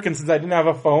lobby to work. And since I didn't have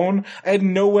a phone, I had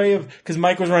no way cause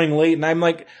Mike was running late and I'm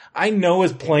like, I know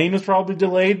his plane was probably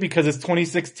delayed because it's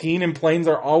 2016 and planes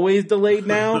are always delayed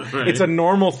now. Right. It's a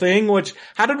normal thing,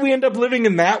 how did we end up living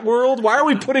in that world? Why are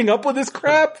we putting up with this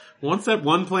crap? Once that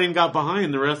one plane got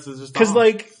behind, the rest is just cause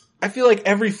I feel like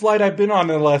every flight I've been on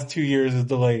in the last 2 years is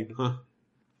delayed. Huh.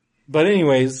 But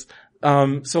anyways,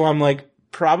 so I'm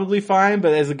probably fine,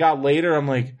 but as it got later, I'm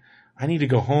like, I need to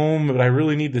go home, but I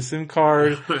really need the SIM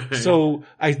card. So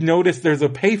I noticed there's a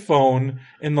payphone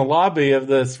in the lobby of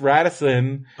this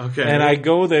Radisson. Okay. And I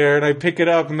go there and I pick it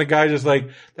up and the guy's just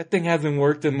like, that thing hasn't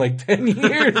worked in 10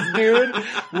 years,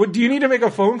 dude. Do you need to make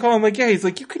a phone call? I'm like, yeah. He's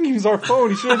like, you can use our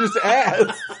phone. You should have just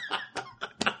asked.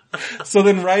 So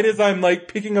then right as I'm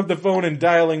picking up the phone and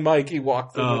dialing Mike, he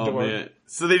walks in the door. Man.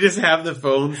 So they just have the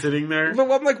phone sitting there? But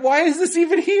I'm like, why is this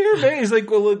even here, man? He's like,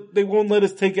 well, they won't let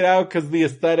us take it out because the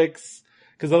aesthetics,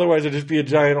 because otherwise it'd just be a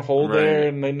giant hole there.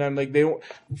 And then I'm like, they won't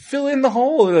fill in the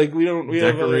hole. We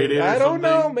Decorate it I don't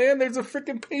know, man. There's a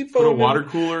freaking payphone. Put a water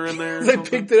cooler in there. I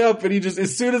picked it up and he just,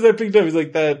 as soon as I picked it up, he's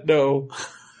like, no.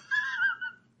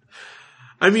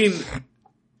 I mean,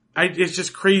 it's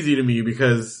just crazy to me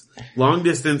because long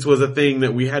distance was a thing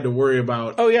that we had to worry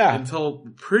about. Oh yeah. Until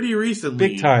pretty recently.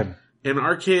 Big time. And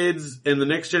our kids and the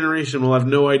next generation will have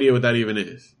no idea what that even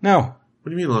is. No. What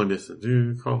do you mean long distance? Do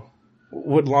you call?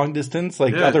 What, long distance?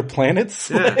 Like other planets?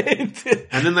 Yeah.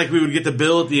 And then like we would get the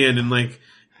bill at the end and like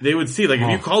they would see like if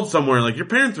you called somewhere, like your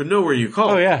parents would know where you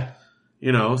called. Oh yeah.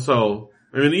 You know, so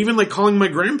I mean even like calling my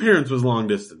grandparents was long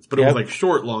distance, but it was like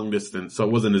short long distance, so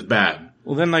it wasn't as bad.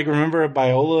 Well, then, like, remember at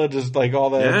Biola, just like all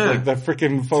that, like the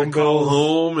freaking phone call bills.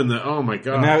 home and oh my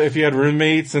god! And now, if you had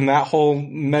roommates and that whole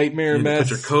nightmare mess, put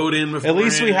your code in. At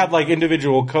least we had like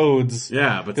individual codes.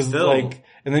 Yeah, but still, like,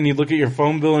 and then you look at your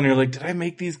phone bill and you're like, did I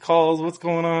make these calls? What's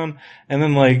going on? And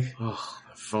then like, the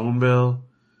phone bill.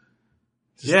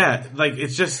 Yeah, like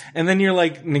it's just, and then you're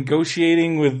like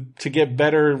negotiating to get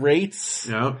better rates.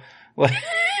 Yeah, like,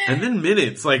 and then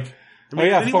minutes, like.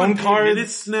 I mean, phone cards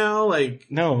minutes now, like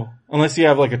no, unless you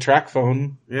have like a track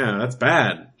phone. Yeah, that's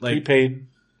bad. Like prepaid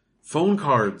phone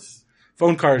cards,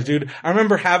 dude. I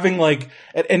remember having like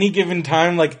at any given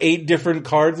time like 8 different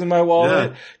cards in my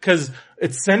wallet because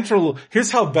it's Central.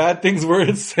 Here's how bad things were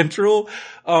at Central.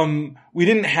 They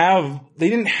didn't have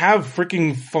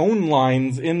freaking phone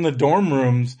lines in the dorm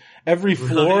rooms. Every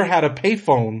floor had a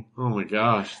payphone. Oh my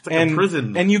gosh. It's like a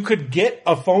prison. And you could get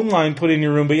a phone line put in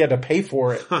your room, but you had to pay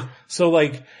for it. So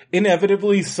like,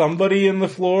 inevitably somebody in the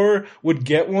floor would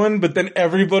get one, but then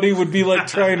everybody would be like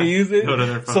trying to use it. Go to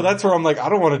their phone. So that's where I'm like, I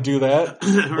don't want to do that.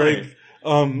 Right.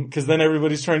 Like, cause then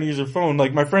everybody's trying to use their phone.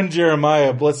 Like my friend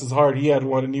Jeremiah, bless his heart, he had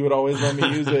one and he would always let me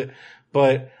use it.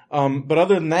 But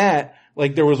other than that,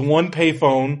 like there was one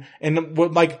payphone and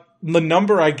like, the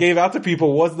number I gave out to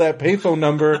people was that payphone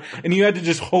number, and you had to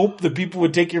just hope that people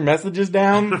would take your messages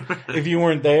down if you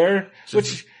weren't there.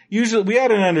 Which usually we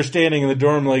had an understanding in the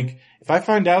dorm, like if I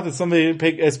find out that somebody didn't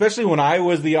pay, especially when I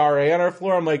was the RA on our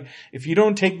floor, I'm like, if you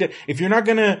don't take if you're not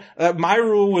gonna, my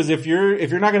rule was if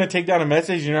you're not gonna take down a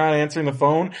message, you're not answering the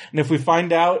phone. And if we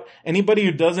find out anybody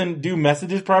who doesn't do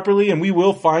messages properly, and we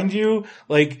will find you,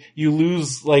 like you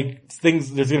lose like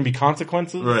things, there's gonna be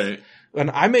consequences. Right. And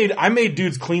I made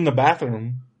dudes clean the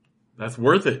bathroom. That's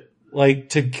worth it. Like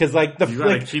cause like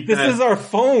this is our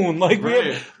phone. Like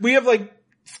we have like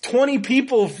 20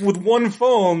 people with one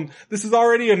phone. This is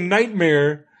already a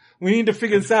nightmare. We need to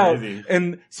figure this out. Crazy.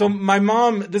 And so my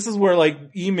mom, this is where like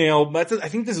email, I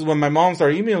think this is when my mom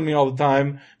started emailing me all the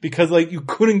time because like you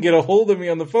couldn't get a hold of me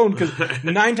on the phone because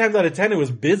 9 times out of 10 it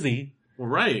was busy. Well,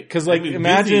 right. Cause like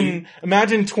imagine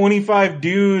 25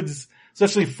 dudes,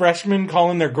 especially freshmen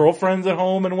calling their girlfriends at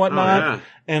home and whatnot. Oh, yeah.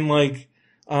 And like,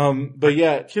 but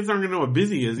yeah. Kids aren't gonna know what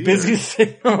busy is either. Busy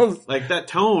signals. Like that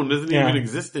tone doesn't even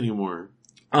exist anymore.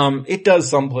 It does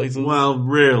some places. Well,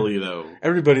 rarely though.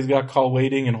 Everybody's got call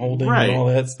waiting and holding and all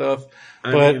that stuff.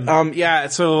 But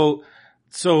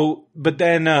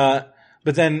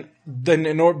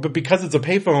because it's a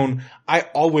payphone, I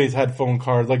always had phone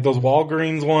cards, like those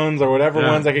Walgreens ones or whatever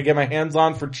ones I could get my hands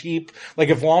on for cheap. Like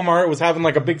if Walmart was having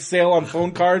like a big sale on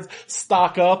phone cards,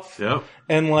 stock up. Yep.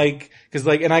 And like, cause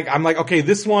like, and I'm like, okay,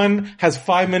 this one has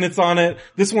 5 minutes on it.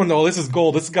 This one, this is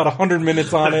gold. This has got 100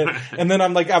 minutes on it. And then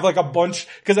I'm like, I have like a bunch,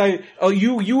 cause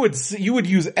you would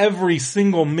use every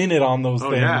single minute on those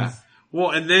things. Yeah.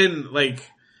 Well, and then like,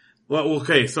 well,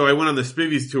 okay, so I went on the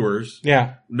Spivvies tours.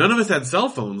 Yeah. None of us had cell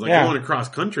phones. Like, going across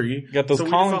country. Got those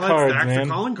calling cards, man. Stacks of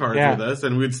calling cards with us,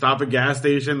 and we'd stop at gas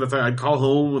station. That's why I'd call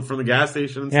home from the gas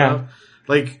station and stuff.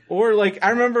 Like, or like, I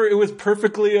remember it was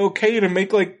perfectly okay to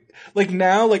make like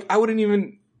now, like, I wouldn't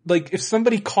even, like, if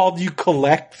somebody called you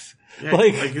collect,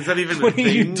 like, is that even what are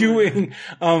you doing?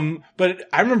 But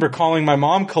I remember calling my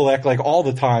mom collect like all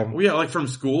the time. Well, yeah, like from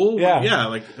school? Yeah. Yeah,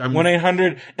 like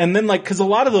 1-800, and then like, cause a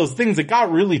lot of those things, it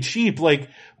got really cheap, like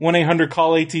 1-800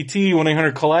 call ATT,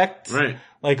 1-800 collect. Right.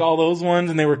 Like all those ones,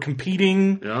 and they were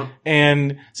competing. Yeah.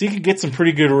 And so you could get some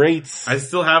pretty good rates. I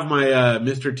still have my,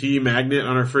 Mr. T magnet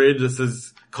on our fridge that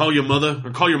says, call your mother,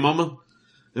 or call your mama.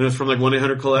 And it was from like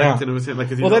 1-800 collect, and it was like,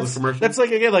 all the commercials. That's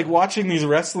like, again, like watching these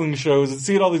wrestling shows and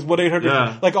seeing all these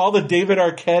 1-800, like all the David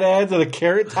Arquette ads or the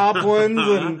Carrot Top ones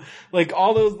and like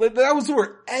all those, those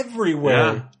were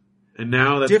everywhere. Yeah. And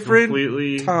now that's different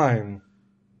completely time.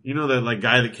 You know that like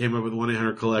guy that came up with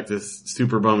 1-800 collect is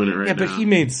super bumming it right now. Yeah, but he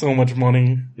made so much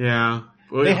money. Yeah.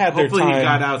 Well, they had their time. Hopefully he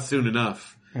got out soon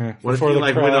enough. Yeah, what if he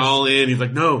like went all in? He's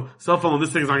like, no, cell phone,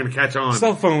 this thing's not going to catch on.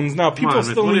 Cell phones, no, people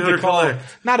still need to call. Collect.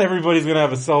 Not everybody's going to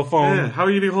have a cell phone. Yeah, how are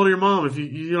you going to get hold of your mom if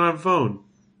you don't have a phone?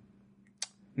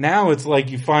 Now it's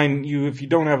like if you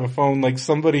don't have a phone, like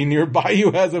somebody nearby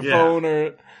you has a phone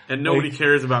and nobody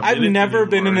cares about I've never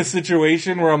been in a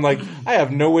situation where I'm like, I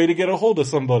have no way to get a hold of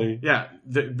somebody. Yeah,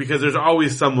 because there's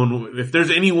always someone, if there's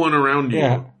anyone around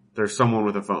you, there's someone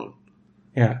with a phone.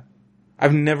 Yeah.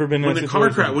 I've never been in a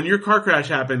situation. When your car crash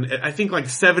happened, I think like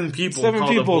 7 people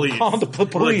called the police.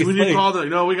 Like, when you called them,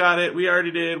 no, we got it. We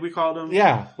already did. We called them.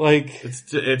 Yeah, like.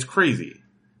 It's crazy.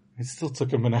 It still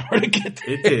took him an hour to get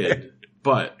there. It did.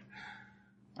 But.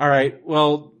 Alright,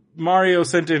 well, Mario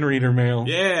sent in reader mail.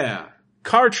 Yeah.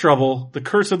 Car trouble, the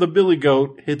curse of the billy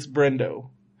goat hits Brendo.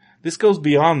 This goes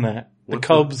beyond that. The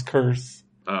Cubs curse.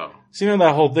 Oh. So you know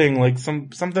that whole thing, like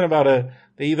something about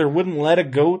they either wouldn't let a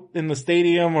goat in the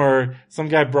stadium or some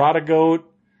guy brought a goat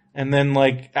and then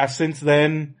like since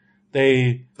then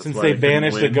they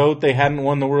banished the goat, they hadn't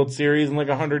won the World Series in like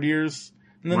 100 years.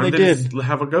 And then Why they did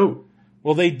have a goat.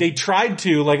 Well, they tried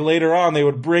to, like later on they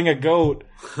would bring a goat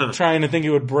trying to think it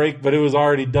would break, but it was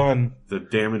already done. The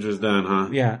damage is done, huh?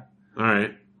 Yeah. All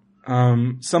right.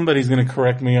 Somebody's gonna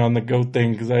correct me on the goat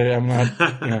thing because I'm not,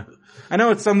 yeah. I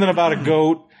know it's something about a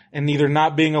goat and either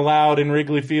not being allowed in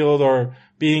Wrigley Field or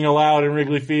being allowed in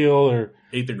Wrigley Field or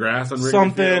ate the grass on Wrigley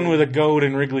something Field. with a goat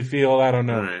in Wrigley Field. I don't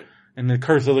know. All right. And the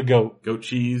curse of the goat. Goat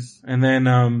cheese. And then,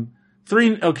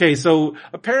 okay, so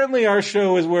apparently our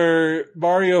show is where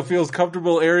Mario feels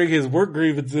comfortable airing his work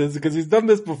grievances because he's done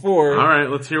this before. All right,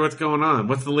 let's hear what's going on.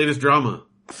 What's the latest drama?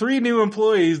 3 new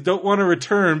employees don't want to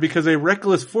return because a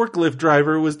reckless forklift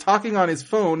driver was talking on his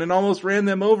phone and almost ran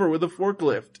them over with a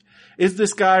forklift. Is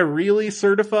this guy really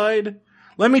certified?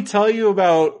 Let me tell you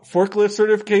about forklift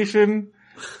certification.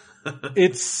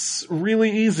 It's really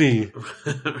easy.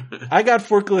 I got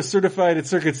forklift certified at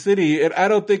Circuit City, and I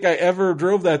don't think I ever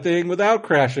drove that thing without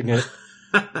crashing it.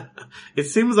 It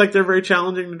seems like they're very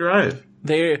challenging to drive.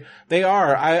 They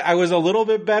are. I was a little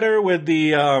bit better with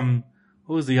the,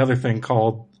 what was the other thing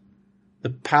called? The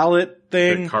pallet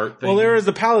thing? The cart thing? Well, there was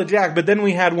the pallet jack, but then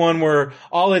we had one where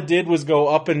all it did was go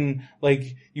up and,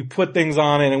 like, you put things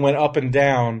on it and went up and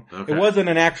down. Okay. It wasn't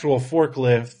an actual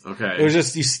forklift. Okay. It was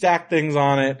just you stack things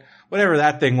on it. Whatever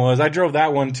that thing was. I drove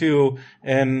that one too,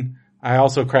 and I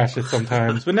also crashed it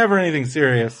sometimes, but never anything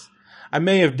serious. I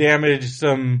may have damaged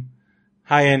some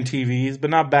high-end TVs, but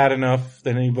not bad enough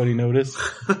that anybody noticed.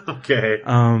 Okay.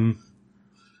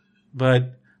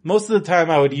 But most of the time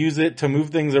I would use it to move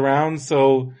things around,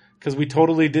 so, cause we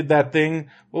totally did that thing.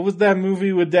 What was that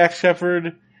movie with Dax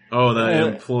Shepard? Oh, the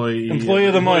Employee of the Month. Employee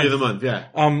of the Month,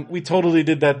 yeah. We totally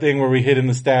did that thing where we hid in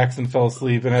the stacks and fell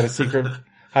asleep and had a secret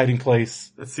hiding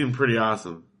place. That seemed pretty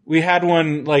awesome. We had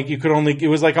one, like, it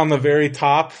was like on the very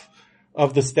top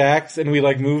of the stacks, and we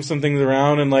like moved some things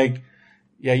around, and like,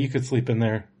 yeah, you could sleep in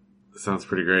there. Sounds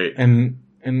pretty great. And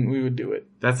we would do it.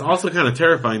 That's also kind of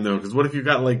terrifying though, because what if you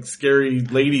got like scary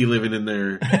lady living in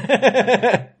there?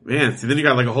 Man, see, then you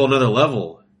got like a whole nother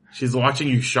level. She's watching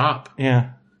you shop.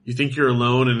 Yeah. You think you're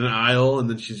alone in an aisle, and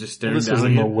then she's just staring down at you. This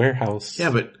was in a warehouse. Yeah,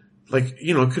 but like,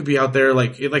 you know, it could be out there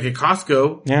like at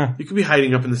Costco. Yeah. You could be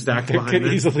hiding up in the stack behind it. There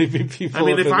could easily be people. I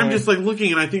mean, if I'm just like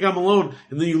looking and I think I'm alone,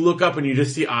 and then you look up and you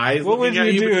just see eyes looking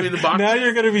at you between the boxes. Now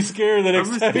you're gonna be scared the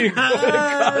next time you go to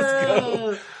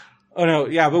Costco. Oh no,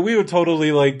 yeah, but we would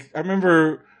totally like, I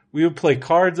remember we would play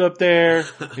cards up there,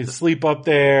 we'd sleep up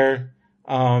there,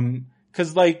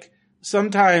 'cause like,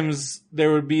 sometimes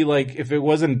there would be like, if it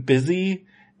wasn't busy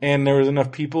and there was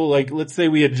enough people, like, let's say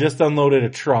we had just unloaded a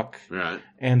truck. Right.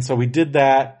 And so we did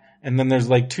that, and then there's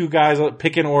like 2 guys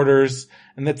picking orders,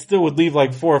 and that still would leave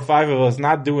like 4 or 5 of us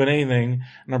not doing anything,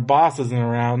 and our boss isn't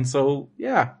around, so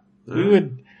yeah, we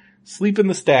would sleep in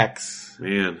the stacks.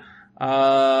 Man.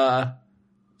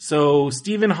 So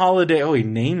Stephen Holiday, he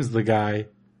names the guy.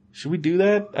 Should we do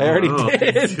that? I already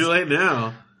did. It's too late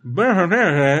now.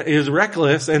 Is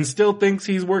reckless and still thinks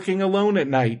he's working alone at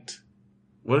night.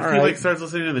 What if he like starts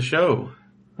listening to the show?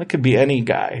 That could be any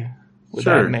guy with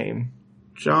that name.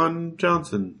 John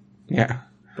Johnson. Yeah.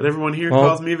 But everyone here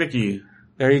calls me Vicky.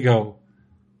 There you go.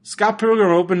 Scott Pilgrim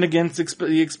opened against the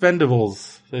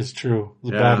Expendables. That's true. It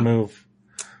was a bad move.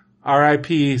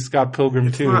 R.I.P. Scott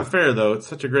Pilgrim 2. It's not fair though. It's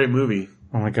such a great movie.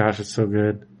 Oh my gosh, it's so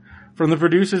good. From the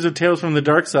producers of Tales from the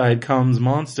Dark Side comes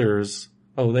Monsters.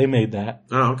 Oh, they made that.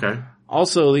 Oh, okay.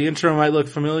 Also, the intro might look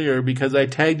familiar because I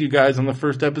tagged you guys on the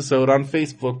first episode on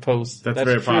Facebook posts. That's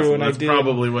very true, possible. and That's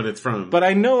probably what it's from. But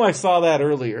I know I saw that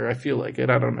earlier. I feel like it.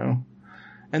 I don't know.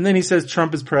 And then he says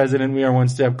Trump is president. We are one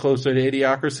step closer to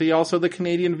idiocracy. Also, the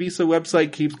Canadian Visa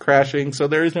website keeps crashing, so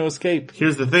there is no escape.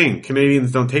 Here's the thing.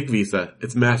 Canadians don't take Visa.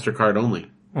 It's MasterCard only.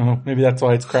 Oh, maybe that's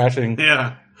why it's crashing.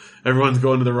 Yeah. Everyone's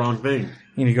going to the wrong thing.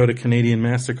 You need to go to Canadian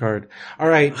MasterCard. All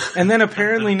right. And then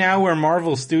apparently now we're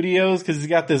Marvel Studios because he's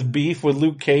got this beef with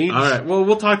Luke Cage. All right. Well,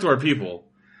 we'll talk to our people.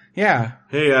 Yeah.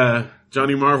 Hey,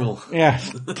 Johnny Marvel. Yeah.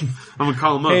 I'm going to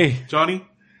call him up. Hey. Johnny?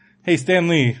 Hey, Stan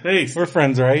Lee. Hey. We're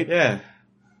friends, right? Yeah.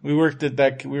 We were at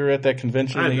that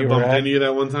convention that you were bumped at. into you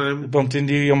that one time. Bumped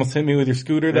into you. You almost hit me with your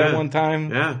scooter that one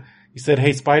time. Yeah. You said,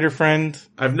 "Hey, spider friend."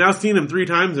 I've now seen him 3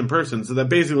 times in person, so that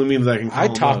basically means I can call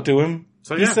him talked to him.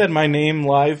 So he said my name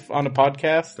live on a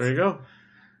podcast. There you go.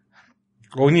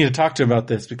 Well, we need to talk to him about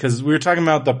this because we were talking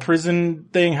about the prison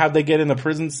thing, how'd they get in the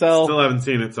prison cell. Still haven't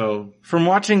seen it, so. From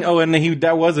watching,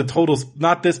 that was a total,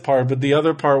 not this part, but the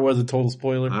other part was a total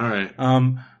spoiler. All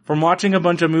right. From watching a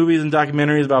bunch of movies and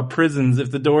documentaries about prisons,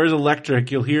 if the door is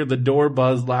electric, you'll hear the door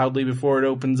buzz loudly before it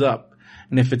opens up.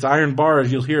 And if it's iron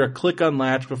bars, you'll hear a click on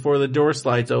latch before the door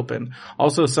slides open.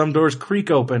 Also, some doors creak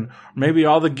open. Or maybe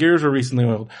all the gears were recently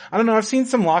oiled. I don't know, I've seen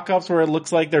some lockups where it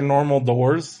looks like they're normal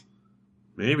doors.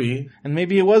 Maybe. And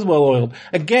maybe it was well oiled.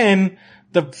 Again,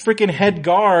 the freaking head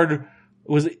guard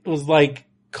was like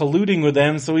colluding with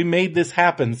them, so he made this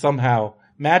happen somehow.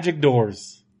 Magic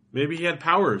doors. Maybe he had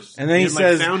powers. And then he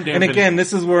says, and again,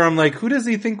 this is where I'm like, who does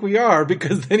he think we are?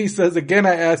 Because then he says, again,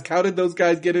 I ask, how did those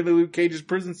guys get into Luke Cage's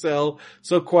prison cell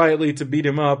so quietly to beat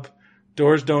him up?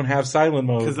 Doors don't have silent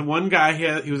mode. Because the one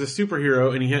guy, he was a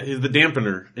superhero, and he's the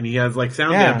dampener, and he has like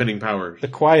sound dampening powers. The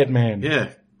quiet man. Yeah.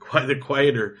 The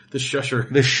quieter. The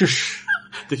shusher. The shush.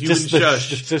 The human shush.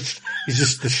 He's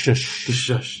just the shush. The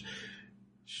shush.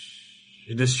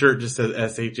 This shirt just says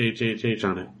SHHHH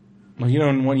on it. Well, you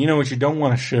know what you don't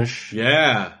want to shush.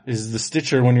 Yeah. Is the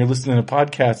Stitcher when you're listening to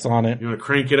podcasts on it. You want to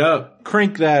crank it up.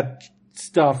 Crank that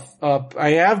stuff up.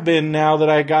 I have been now that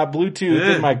I got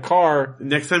Bluetooth in my car.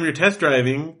 Next time you're test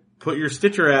driving, put your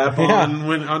Stitcher app on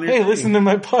your Hey, listen to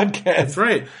my podcast. That's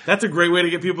right. That's a great way to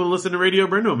get people to listen to Radio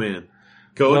Brendo Man.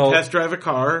 Go test drive a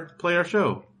car, play our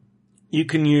show. You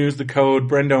can use the code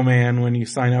BrendoMan when you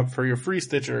sign up for your free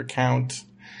Stitcher account.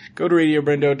 Go to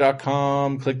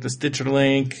radiobrendo.com, click the Stitcher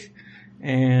link,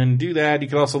 and do that. You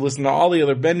can also listen to all the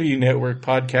other Benview Network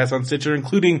podcasts on Stitcher,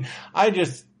 including I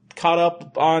just caught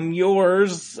up on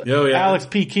yours. Oh, yeah. Alex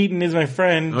P. Keaton is my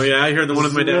friend. Oh, yeah, I heard the one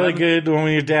with my dad. Really good. The one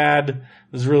with your dad. It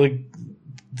was really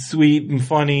sweet and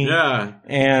funny. Yeah.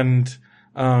 And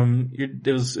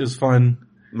it was fun.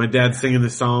 My dad singing the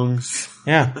songs.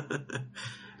 Yeah.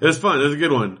 It was fun. It was a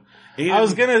good one. And I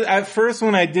was at first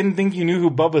when I didn't think you knew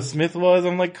who Bubba Smith was,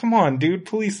 I'm like, come on, dude,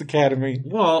 Police Academy.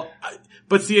 Well,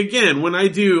 but see, again, when I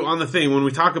do on the thing, when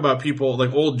we talk about people,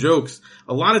 like old jokes,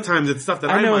 a lot of times it's stuff that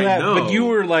I might know. But you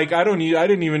were like, I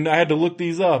had to look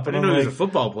these up. And I didn't know he was a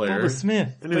football player. Bubba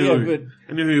Smith. I knew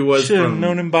who he was should have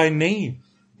known him by name.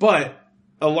 But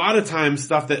a lot of times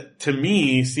stuff that to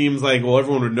me seems like, well,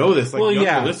 everyone would know this. Like,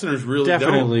 the listeners really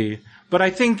definitely don't. But I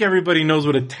think everybody knows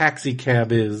what a taxi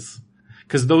cab is.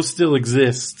 Cause those still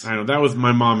exist. I know. That was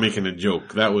my mom making a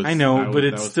joke. I know, but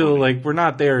it's still funny. Like, we're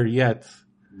not there yet.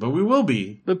 But we will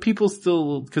be. But people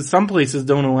still, cause some places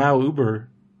don't allow Uber.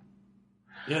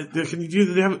 Yeah, do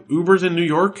they have Ubers in New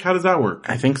York? How does that work?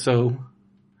 I think so.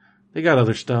 They got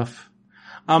other stuff.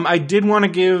 I did want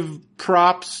to give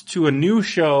props to a new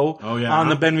show on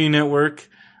the Benview Network.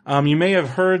 You may have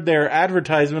heard their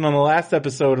advertisement on the last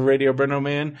episode of Radio Brendo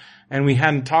Man, and we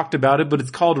hadn't talked about it, but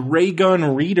it's called Ray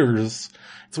Gun Readers.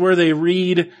 It's where they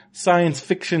read science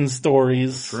fiction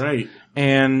stories. Right.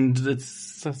 And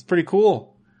that's pretty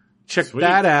cool. Check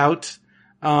that out.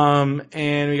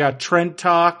 And we got Trent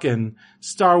Talk and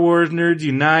Star Wars Nerds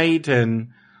Unite and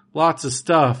lots of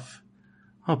stuff.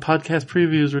 Oh, podcast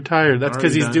previews retired. That's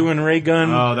because he's doing Ray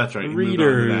Gun that's right.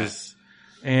 Readers.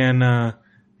 And, I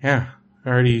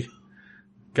already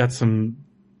got some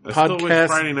podcasts. I still wish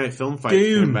Friday Night Film Fight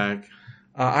came back.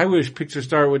 I wish Picture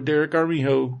Star with Derek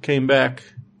Armijo came back.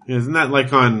 Isn't that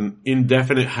like on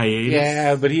indefinite hiatus?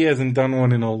 Yeah, but he hasn't done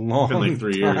one in a long time. It's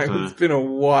been like 3 years. Huh? It's been a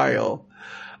while.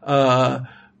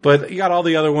 But you got all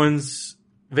the other ones.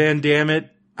 Van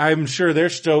Dammit. I'm sure they're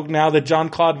stoked now that John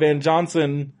Claude Van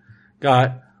Johnson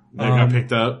got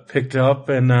picked up,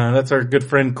 and that's our good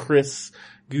friend Chris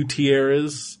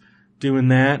Gutierrez doing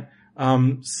that.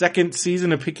 Second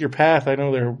season of Pick Your Path. I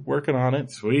know they're working on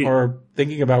it. Sweet. Or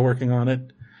thinking about working on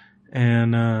it.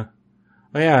 And I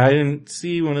didn't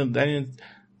see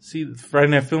the Friday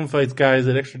Night Film Fights guys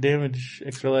at Extra Damage,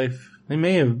 Extra Life. They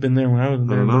may have been there when I was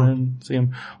there, but I didn't see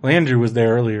them. Well, Andrew was there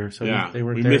earlier, so they weren't there.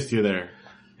 We missed you there.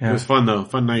 Yeah. It was fun though.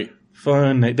 Fun night.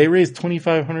 They raised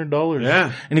 $2,500.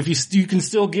 Yeah. And if you can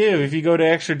still give, if you go to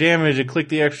Extra Damage and click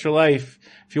the Extra Life,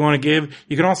 if you want to give,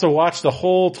 you can also watch the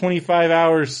whole 25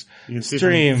 hours you can see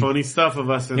stream. Some funny stuff of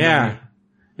us in there.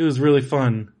 It was really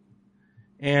fun.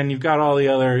 And you've got all the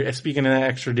other, speaking of that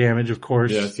Extra Damage, of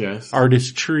course. Yes.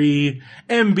 Artistry,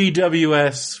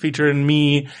 MBWS, featuring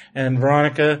me and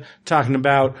Veronica talking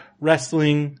about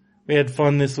wrestling. We had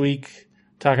fun this week.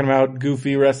 talking about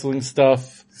goofy wrestling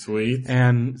stuff. Sweet.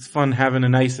 And it's fun having a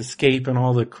nice escape and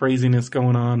all the craziness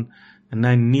going on. And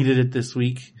I needed it this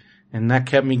week. And that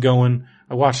kept me going.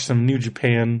 I watched some New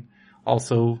Japan.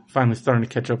 Also, finally starting to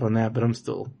catch up on that, but I'm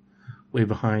still way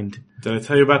behind. Did I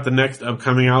tell you about the next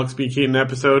upcoming Alex B. Keaton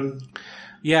episode?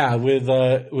 Yeah, with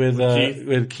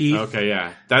Keith. Okay,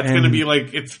 yeah. That's going to be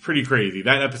like, it's pretty crazy.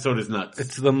 That episode is nuts.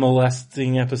 It's the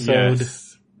molesting episode. Yes.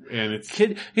 And it's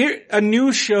here a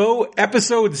new show,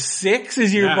 episode 6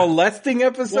 is your molesting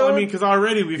episode. Well, I mean, because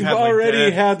already we've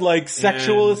had like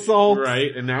sexual assault,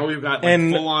 right? And now we've got like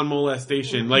full on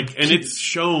molestation, like, and it's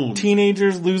shown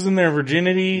teenagers losing their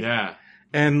virginity. Yeah,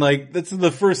 and like that's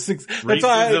the first 6. That's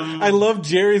why I love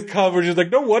Jerry's coverage. It's like,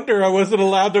 no wonder I wasn't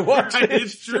allowed to watch it.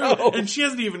 It's true, and she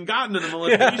hasn't even gotten to the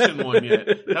molestation one yet.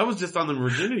 That was just on the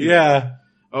virginity. Yeah.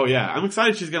 Oh yeah, I'm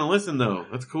excited. She's gonna listen though.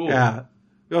 That's cool. Yeah.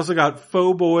 We also got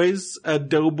Faux Boys, a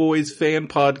Doughboys fan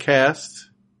podcast,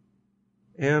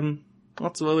 and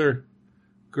lots of other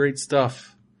great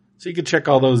stuff. So you can check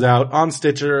all those out on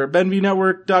Stitcher,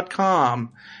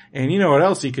 BenviewNetwork.com. And you know what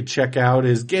else you could check out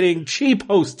is getting cheap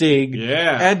hosting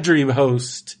at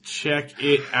DreamHost. Check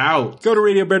it out. Go to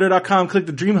RadioBrando.com, click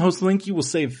the DreamHost link, you will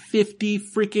save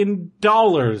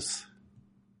 $50.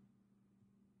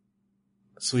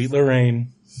 Sweet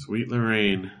Lorraine. Sweet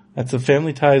Lorraine. That's a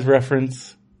Family Ties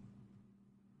reference.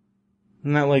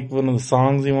 Isn't that like one of the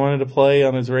songs he wanted to play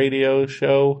on his radio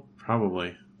show?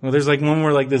 Probably. Well, there's like one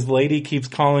where like this lady keeps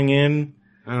calling in.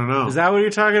 I don't know. Is that what you're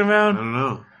talking about? I don't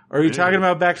know. Or are you talking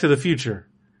about Back to the Future?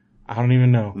 I don't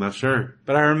even know. I'm not sure.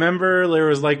 But I remember there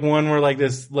was like one where like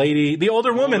this lady, the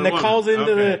older woman that calls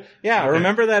into I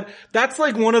remember that. That's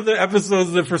like one of the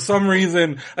episodes that for some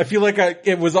reason I feel like I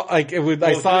saw it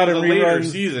in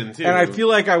reruns. Season too. And I feel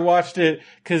like I watched it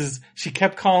cause she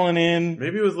kept calling in.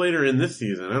 Maybe it was later in this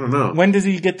season. I don't know. When does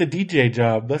he get the DJ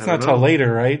job? That's not till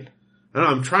later, right? I don't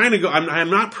know, I'm trying to go. I'm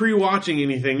not pre-watching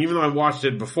anything, even though I watched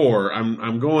it before.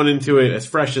 I'm going into it as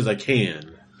fresh as I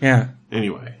can. Yeah.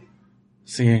 Anyway.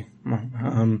 See, but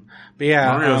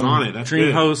yeah, Mario's on it. That's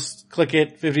DreamHost, click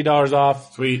it, $50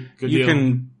 off. Sweet, good deal. You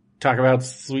can talk about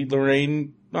Sweet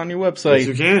Lorraine on your website. Yes,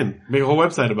 you can. Make a whole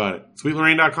website about it.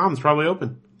 SweetLorraine.com is probably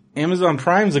open. Amazon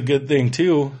Prime's a good thing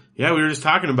too. Yeah, we were just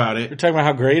talking about it. We're talking about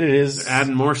how great it is.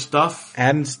 Adding more stuff.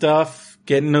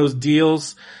 Getting those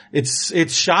deals.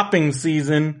 It's shopping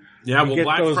season. Yeah, well,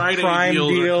 Black Friday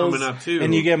deals are coming up too.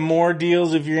 And you get more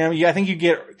deals if you're, I think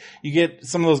you get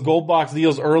some of those gold box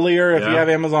deals earlier if you have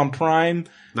Amazon Prime.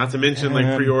 Not to mention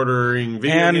like pre-ordering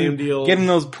video game deals. Getting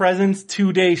those presents,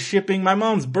 2-day shipping. My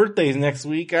mom's birthday's next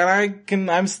week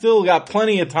and I'm still got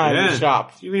plenty of time to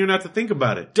shop. You don't even have to think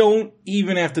about it. Don't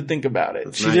even have to think about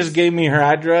it. She nice. Just gave me her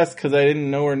address cause I didn't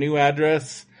know her new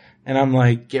address. And I'm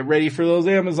like, get ready for those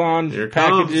Amazon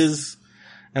packages.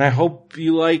 And I hope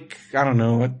you like, I don't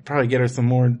know, I'd probably get her some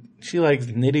more. She likes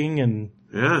knitting and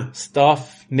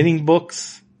stuff, knitting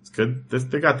books. It's good.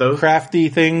 They got those. Crafty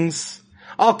things.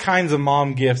 All kinds of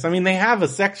mom gifts. I mean, they have a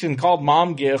section called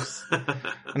mom gifts.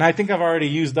 And I think I've already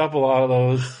used up a lot of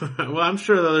those. Well, I'm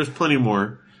sure that there's plenty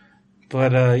more.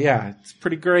 But, it's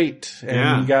pretty great.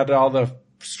 And you got all the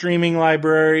streaming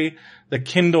library, the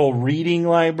Kindle reading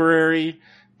library,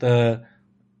 the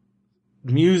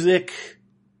music,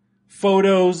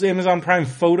 photos, Amazon Prime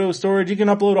photo storage. You can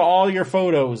upload all your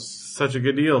photos. Such a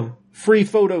good deal. Free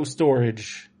photo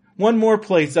storage. One more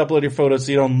place to upload your photos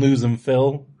so you don't lose them,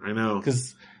 Phil. I know.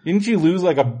 Because didn't you lose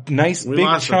like a nice big chunk? We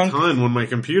lost a ton when my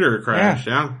computer crashed,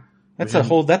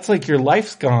 that's like your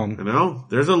life's gone. I know.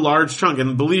 There's a large chunk.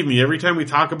 And believe me, every time we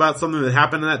talk about something that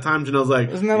happened at that time, Janelle's like,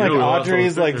 isn't that like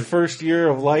Audrey's like first year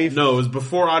of life? No, it was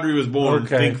before Audrey was born,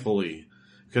 thankfully.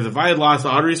 Because if I had lost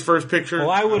Audrey's first picture, well,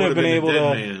 I would have been able to.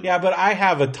 Man. Yeah, but I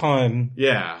have a ton.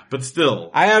 Yeah, but still,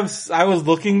 I was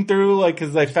looking through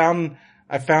because I found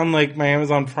like my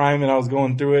Amazon Prime and I was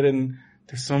going through it and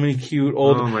there's so many cute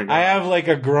old. Oh my God. I have like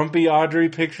a grumpy Audrey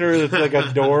picture that's like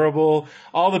adorable.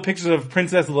 All the pictures of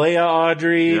Princess Leia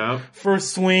Audrey,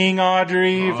 First Swing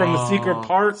Audrey from the Secret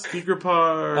Park.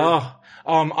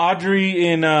 Audrey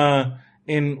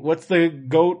in what's the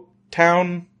goat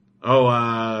town?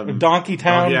 Donkey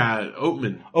Town. Oh yeah,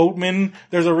 Oatman.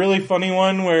 There's a really funny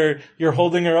one where you're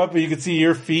holding her up and you can see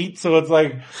your feet, so it's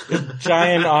like a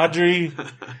giant Audrey.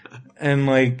 And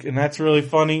that's really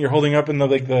funny. You're holding up in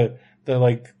the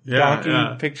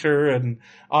donkey picture and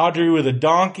Audrey with a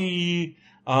donkey,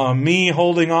 me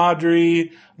holding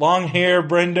Audrey, long hair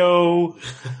Brendo,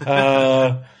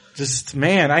 just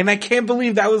man, I can't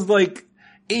believe that was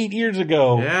 8 years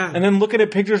ago. Yeah. And then looking at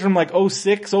pictures from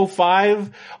 06,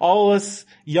 05, all us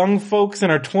young folks in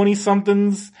our 20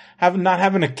 somethings not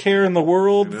having a care in the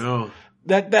world. I know.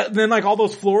 then like all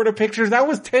those Florida pictures, that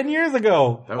was 10 years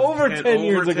ago. Over 10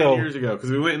 years ago.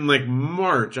 Cause we went in like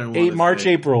March,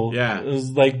 April. Yeah. It was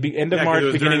like end of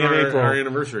March, beginning of April. Our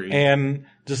anniversary. And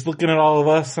just looking at all of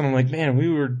us and I'm like, man, we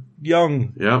were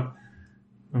young. Yep.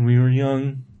 And we were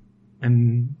young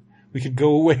and we could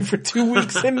go away for 2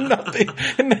 weeks and nothing.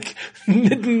 And it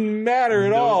didn't matter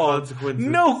at all.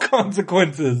 No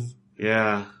consequences.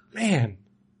 Yeah. Man.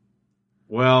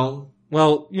 Well,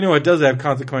 you know, it does have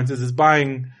consequences is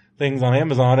buying things on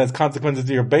Amazon has consequences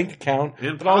to your bank account,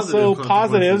 but also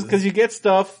positives because you get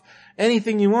stuff,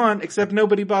 anything you want, except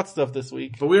nobody bought stuff this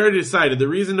week. But we already decided the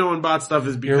reason no one bought stuff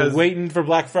is because you're waiting for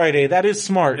Black Friday. That is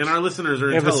smart. And our listeners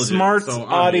are intelligent. You have a smart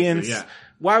audience. Yeah.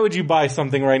 Why would you buy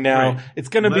something right now? Right. It's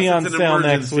going to be on sale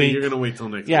next week. You're going to wait till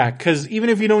next week. Yeah, because even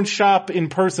if you don't shop in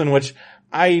person, which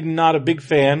I'm not a big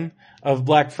fan of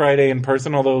Black Friday in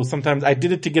person, although sometimes I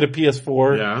did it to get a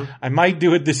PS4. Yeah. I might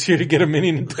do it this year to get a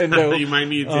mini Nintendo. You might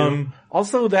need to.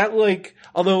 Also that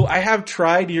although I have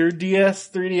tried your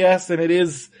 3DS, and it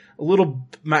is a little,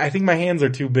 I think my hands are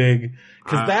too big.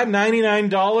 Cause that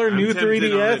 $99 new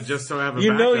 3DS, just so I have a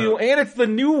backup. And it's the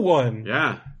new one.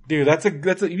 Yeah. Dude, that's a,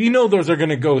 those are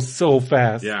gonna go so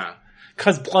fast. Yeah.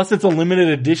 Cause plus it's a limited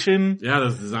edition. Yeah,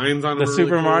 those designs on the really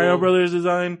Super cool. Mario Brothers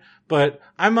design. But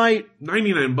I might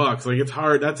 $99. Like it's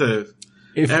hard.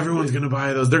 Everyone's gonna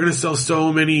buy those. They're gonna sell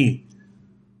so many.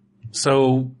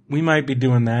 So we might be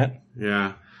doing that.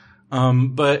 Yeah.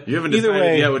 But you haven't either decided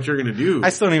way, yet what you're gonna do. I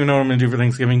still don't even know what I'm gonna do for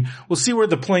Thanksgiving. We'll see where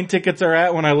the plane tickets are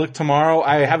at when I look tomorrow.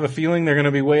 I have a feeling they're gonna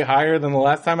be way higher than the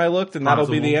last time I looked, and that'll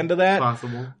be the end of that.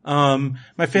 Possible.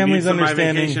 My family's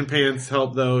understanding. My Vacation Pants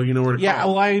help though. You know where to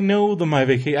call. Well, I know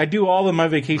I do all of My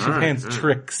Vacation Pants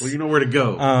tricks. Well, you know where to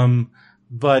go.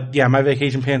 But yeah,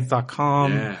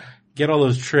 myvacationpants.com. Yeah. Get all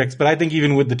those tricks. But I think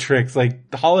even with the tricks, like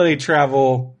the holiday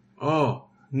travel. Oh.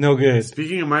 No good.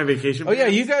 Speaking of My Vacation Pants. Oh yeah,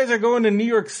 you guys are going to New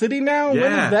York City now? Yeah.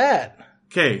 When is that?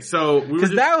 Okay, so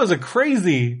because that was a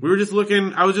crazy. I was just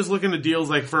looking at deals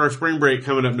like for our spring break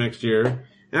coming up next year.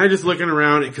 And I just looking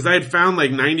around because I had found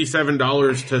like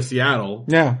 $97 to Seattle.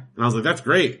 Yeah. And I was like, that's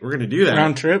great. We're going to do that.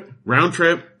 Round trip.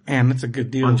 Man, that's a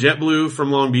good deal. On JetBlue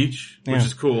from Long Beach, which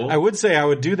is cool. I would say I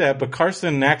would do that, but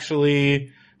Carson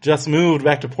actually just moved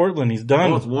back to Portland. He's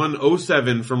done. Oh, it's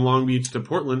 107 from Long Beach to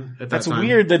Portland at that That's time.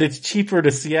 weird that it's cheaper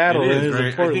to Seattle than it is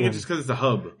right? to Portland. I think it's just because it's a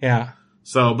hub. Yeah.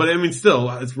 So, but I mean, still,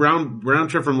 it's round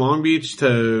trip from Long Beach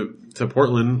to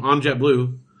Portland on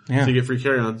JetBlue. Yeah. So you get free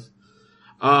carry-ons.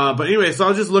 But anyway, so I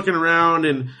was just looking around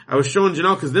and I was showing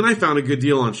Janelle because then I found a good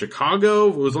deal on Chicago.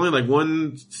 It was only like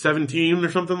 117 or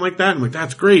something like that. I'm like,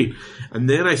 that's great. And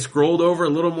then I scrolled over a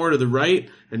little more to the right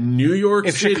and New York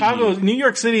City. New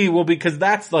York City will be, because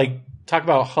that's like, talk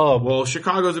about hub. Well,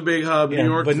 Chicago's a big hub. Yeah,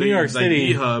 New York City is like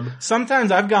the hub. Sometimes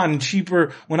I've gotten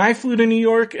cheaper. When I flew to New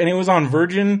York and it was on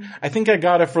Virgin, I think I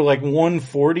got it for like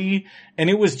 $140, and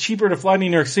it was cheaper to fly to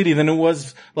New York City than it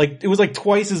was like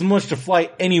twice as much to fly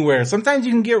anywhere. Sometimes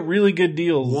you can get really good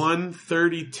deals.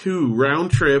 $132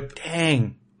 round trip.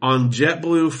 Dang. On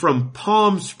JetBlue from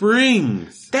Palm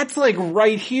Springs. That's like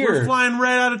right here. We're flying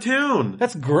right out of town.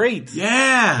 That's great.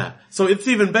 Yeah. So it's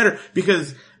even better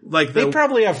because like they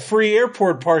probably have free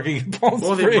airport parking in Palm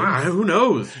Springs. Who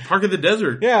knows? Park in the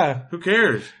desert. Yeah. Who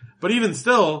cares? But even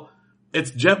still,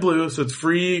 it's JetBlue, so it's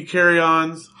free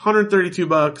carry-ons,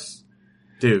 $132.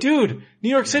 Dude, New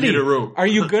York City. Are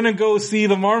you gonna go see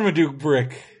the Marmaduke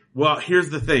brick? Well, here's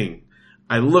the thing.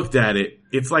 I looked at it.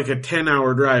 It's like a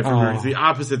 10-hour drive from here. It's the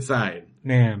opposite side.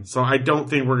 Man. So I don't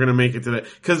think we're gonna make it to that.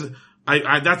 Cause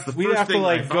that's the first thing we'd have to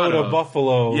like go to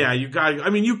Buffalo. Yeah,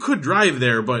 you could drive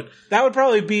there, but that would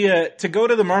probably be to go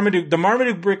to the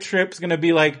Marmaduke brick trip's gonna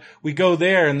be like, we go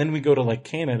there and then we go to like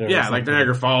Canada. Yeah, like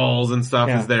Niagara Falls and stuff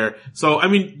is there. So, I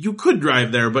mean, you could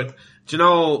drive there, but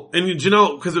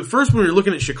Janelle, cause at first when we were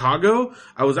looking at Chicago,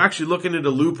 I was actually looking at a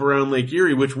loop around Lake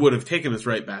Erie, which would have taken us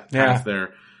right back past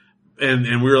there.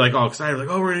 And we were like all excited, like,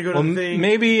 oh, we're gonna go to the thing.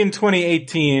 Maybe in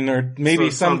 2018 or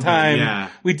maybe sometime. Yeah.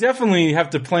 We definitely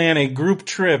have to plan a group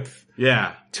trip.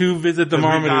 Yeah. To visit the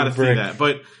Marmaduke brick. See that.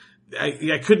 But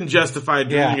I couldn't justify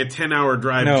doing a 10-hour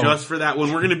drive just for that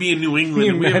when we're gonna be in New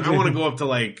England. I want to go up to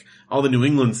like all the New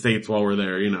England states while we're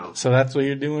there, you know. So that's what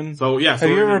you're doing? So yeah. Have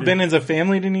you ever been as a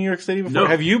family to New York City before? No.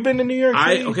 Have you been to New York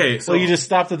City? So you just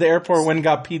stopped at the airport, went and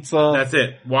got pizza. That's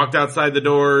it. Walked outside the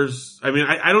doors. I mean,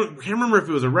 I can't remember if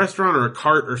it was a restaurant or a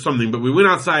cart or something, but we went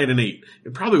outside and ate.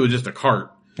 It probably was just a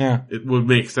cart. Yeah. It would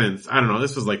make sense. I don't know.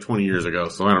 This was like 20 years ago,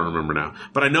 so I don't remember now.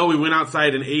 But I know we went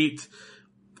outside and ate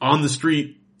on the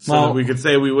street So that we could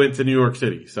say we went to New York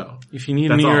City. So if you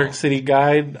need a New York City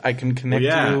guide, I can connect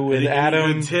you with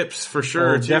Adam. Good tips for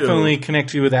sure. I'll definitely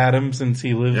connect you with Adam since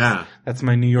he lives. Yeah, that's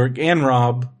my New York, and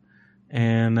Rob,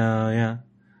 and yeah.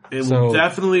 And we'll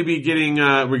definitely be getting.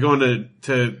 We're going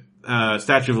to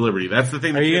Statue of Liberty. That's the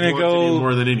thing. Are you going to go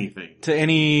more than anything to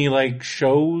any like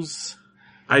shows?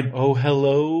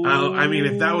 Hello. I mean,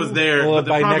 if that was there, but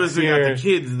the problem is we got the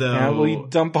kids though. Yeah, well, you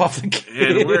dump off the kids.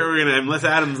 And we're gonna, unless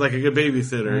Adam's like a good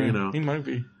babysitter, you know. He might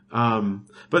be.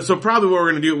 But so probably what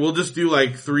we're gonna do, we'll just do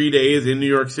like 3 days in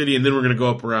New York City and then we're gonna go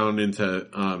up around into,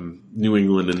 New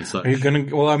England and such. Are you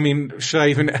gonna, well, I mean,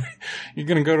 you're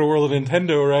gonna go to World of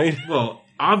Nintendo, right? Well,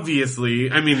 obviously,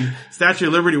 I mean, Statue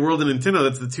of Liberty, World of Nintendo,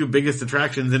 that's the two biggest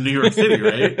attractions in New York City,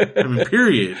 right? I mean,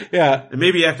 period. Yeah. And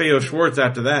maybe FAO Schwartz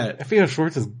after that. FAO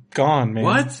Schwartz is gone, man.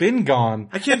 What? It's been gone.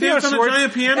 I can't dance on a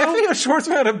giant piano? FAO Schwartz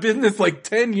went out of business like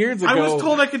 10 years ago. I was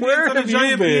told I could dance on a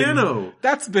giant piano.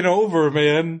 That's been over,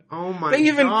 man. Oh my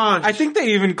gosh. I think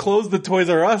they even closed the Toys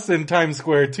R Us in Times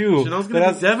Square too. Chanel's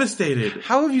gonna be devastated.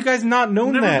 How have you guys not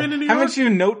known that? Never been to New York? Haven't you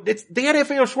know? They had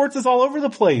FAO Schwartz's all over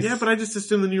the place. Yeah, but I just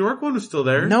assumed the New York one was still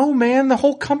there. No, man. The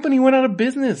whole company went out of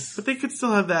business. But they could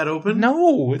still have that open.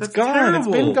 No, it's gone. Terrible. It's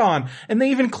been gone. And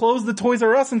they even closed the Toys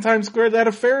R Us in Times Square that had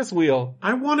a Ferris wheel.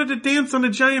 I wanted to dance on a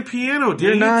giant piano, dude.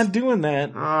 You're not doing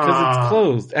that because it's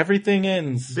closed. Everything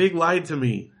ends. Big lied to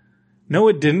me. No,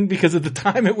 it didn't, because at the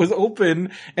time it was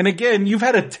open. And again, you've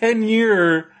had a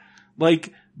 10-year,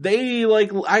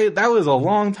 that was a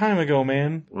long time ago,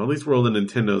 man. Well, at least World of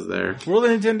Nintendo's there. World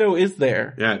of Nintendo is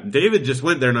there. Yeah, David just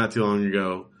went there not too long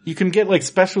ago. You can get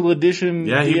special edition.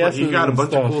 Yeah, he got a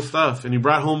bunch of cool stuff, and he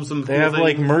brought home some. They have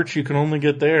merch you can only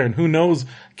get there, and who knows?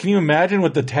 Can you imagine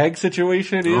what the tag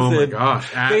situation is? Oh my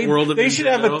gosh! They should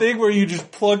have a thing where you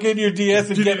just plug in your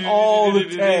DS and get all the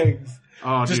tags.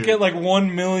 Oh, just get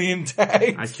 1 million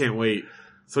tags. I can't wait.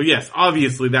 So yes,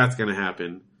 obviously that's going to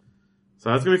happen.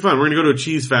 So that's going to be fun. We're going to go to a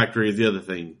cheese factory is the other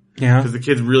thing. Yeah. Because the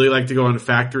kids really like to go into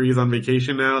factories on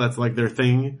vacation now. That's their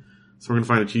thing. So we're going to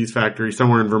find a cheese factory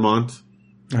somewhere in Vermont.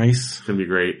 Nice. It's going to be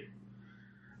great.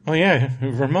 Oh yeah,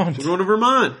 Vermont. We're going to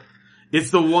Vermont. It's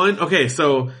the one, okay,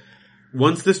 so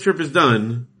once this trip is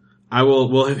done,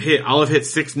 I'll have hit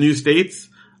 6 new states.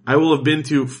 I will have been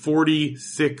to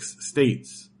 46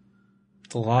 states.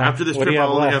 It's a lot. After this trip,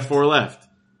 I'll only have 4 left.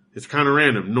 It's kind of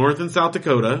random. North and South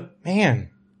Dakota.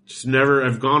 Man. Just never,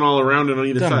 I've gone all around it on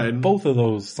either side. Both of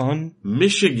those, son.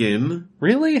 Michigan.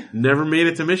 Really? Never made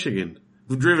it to Michigan.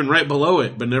 We've driven right below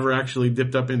it, but never actually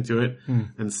dipped up into it.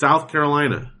 And South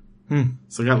Carolina.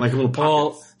 So got little pockets.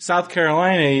 Well, South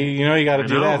Carolina, you got to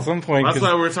do that at some point. That's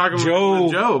why we're talking with Joe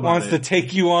about wants to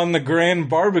take you on the grand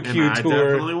barbecue and tour.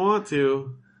 I definitely want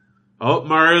to. Oh,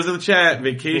 Mario's in the chat.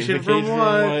 Vacation from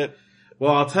what?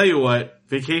 Well, I'll tell you what.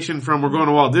 Vacation from, we're going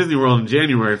to Walt Disney World on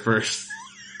January 1st.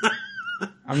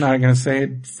 I'm not going to say a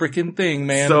freaking thing,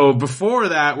 man. So before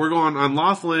that, we're going on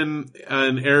Laughlin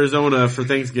in Arizona for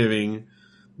Thanksgiving.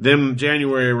 Then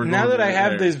January we're going. Now that I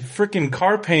have these freaking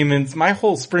car payments, my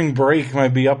whole spring break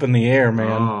might be up in the air,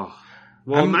 man. Oh.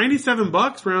 Well,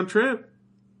 $97 round trip.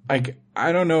 I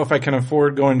don't know if I can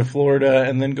afford going to Florida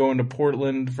and then going to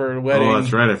Portland for a wedding. Oh,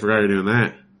 that's right. I forgot you're doing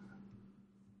that.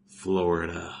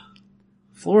 Florida,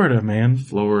 man.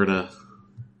 Florida.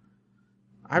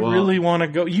 I really want to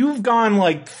go. You've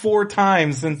gone 4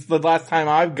 times since the last time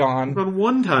I've gone. I've gone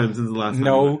 1 time since the last time.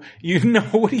 No,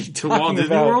 what are you talking to Walt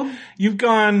Disney about? World? You've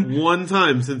gone 1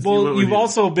 time since. Well, you've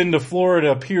also been to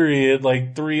Florida. Period.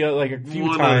 A few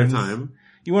One times. Other time.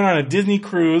 You went on a Disney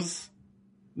cruise.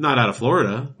 Not out of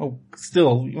Florida. Oh,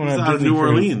 still, you went on a out Disney of New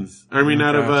cruise. Orleans. I mean,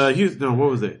 out of Houston. No, what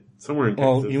was it? Somewhere in Texas.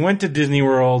 Well, you went to Disney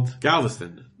World.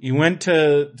 Galveston. You went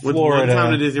to Florida. 1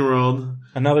 time to Disney World.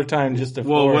 Another time just to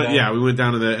Florida. We went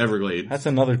down to the Everglades. That's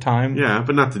another time. Yeah,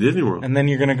 but not to Disney World. And then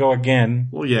you're gonna go again.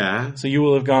 Well, yeah. So you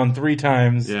will have gone 3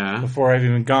 times before I've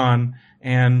even gone.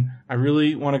 And I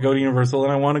really want to go to Universal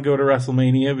and I want to go to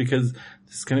WrestleMania because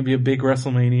this is gonna be a big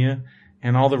WrestleMania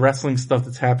and all the wrestling stuff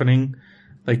that's happening.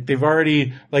 They've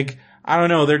already, I don't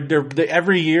know, they're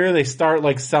every year they start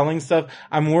selling stuff.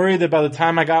 I'm worried that by the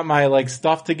time I got my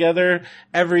stuff together,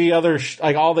 every other,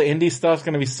 all the indie stuff's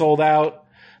gonna be sold out.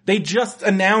 They just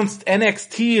announced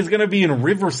NXT is gonna be in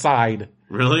Riverside.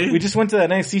 Really? We just went to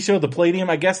that NXT show at the Palladium.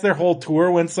 I guess their whole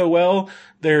tour went so well.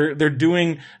 They're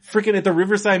doing freaking at the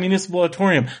Riverside Municipal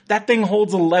Auditorium. That thing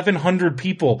holds 1,100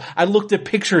 people. I looked at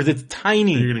pictures. It's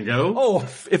tiny. You're gonna go? Oh,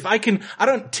 if I can,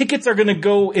 tickets are gonna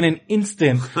go in an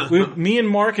instant. Me and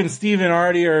Mark and Steven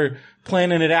already are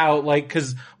planning it out.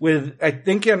 Cause I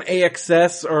think on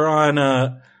AXS or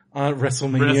on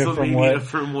WrestleMania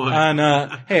from what?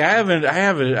 Hey, I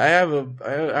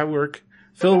work.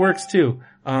 Phil works too.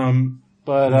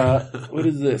 But what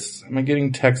is this? Am I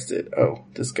getting texted? Oh,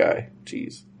 this guy.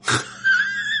 Jeez.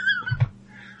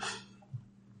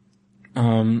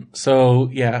 So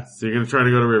yeah. So you're gonna try to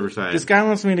go to Riverside. This guy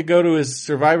wants me to go to his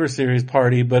Survivor Series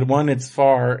party, but one, it's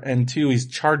far, and two, he's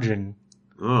charging.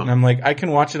 Oh. And I'm like, I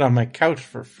can watch it on my couch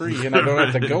for free, and I don't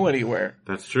have to go anywhere.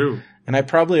 That's true. And I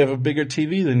probably have a bigger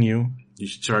TV than you. You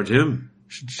should charge him.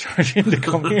 Should charge him to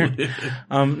come here.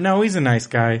 No, he's a nice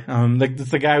guy. Like,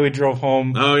 it's the guy we drove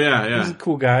home. Oh yeah. He's a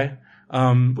cool guy.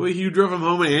 Boy, you drove him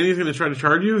home and he's gonna try to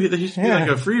charge you? He should be like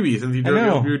a freebie since you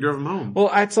drove him home. Well,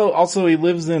 also he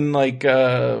lives in like,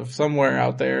 somewhere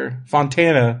out there.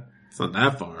 Fontana. It's not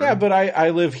that far. Yeah, but I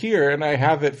live here and I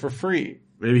have it for free.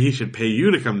 Maybe he should pay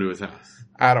you to come to his house.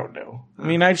 I don't know. I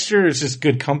mean, I'm sure it's just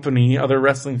good company, other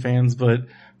wrestling fans, but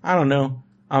I don't know.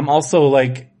 Also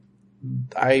like,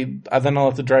 then I'll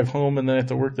have to drive home and then I have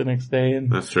to work the next day,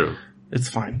 and that's true. It's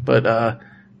fine.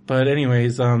 But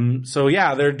anyways, so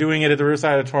yeah, they're doing it at the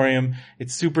Riverside Auditorium.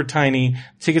 It's super tiny.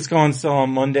 Tickets go on sale on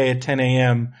Monday at 10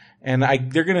 a.m. And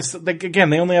they're gonna, like, again,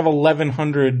 they only have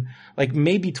 1,100, like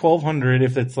maybe 1,200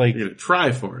 if it's like. You're gonna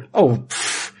try for it. Oh,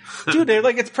 dude, they're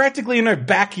like, it's practically in our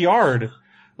backyard.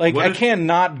 Like, I can't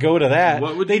not go to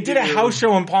that. They did a house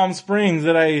show in Palm Springs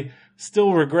that I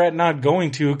still regret not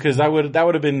going to, cause that would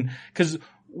have been, cause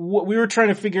what we were trying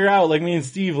to figure out, like me and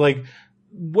Steve, like,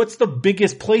 what's the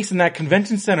biggest place in that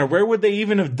convention center? Where would they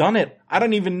even have done it? I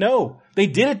don't even know. They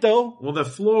did it though. Well, the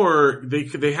floor,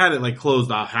 they had it like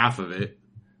closed off half of it.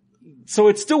 So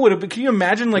it still would have been, can you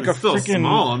imagine like a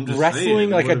freaking wrestling,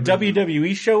 like a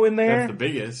WWE show in there? That's the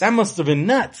biggest. That must have been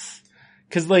nuts.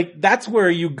 Cause like, that's where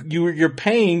you're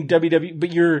paying WWE,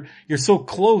 but you're so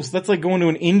close. That's like going to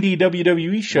an indie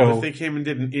WWE show. What if they came and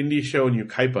did an indie show in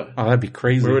Yucaipa? Oh, that'd be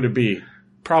crazy. Where would it be?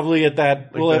 Probably at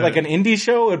that, like an indie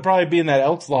show, it'd probably be in that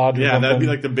Elks Lodge or something. That'd be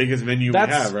like the biggest venue we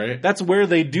have, right? That's where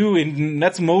they do, and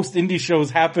that's most indie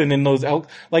shows happen in those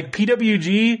Elks, like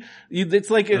PWG, it's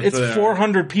like, it's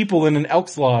 400 people in an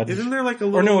Elks Lodge. Isn't there like a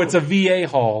little... Or no, it's a VA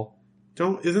hall.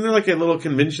 Isn't there like a little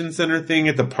convention center thing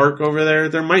at the park over there?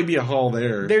 There might be a hall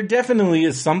there. There definitely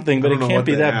is something, but it can't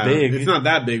be that big. It's not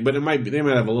that big, but they might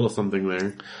have a little something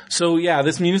there. So yeah,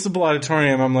 this municipal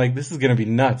auditorium, I'm like, this is gonna be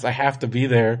nuts. I have to be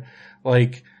there.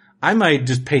 Like, I might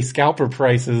just pay scalper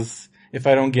prices if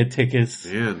I don't get tickets.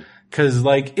 Man. Cause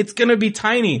like, it's gonna be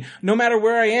tiny. No matter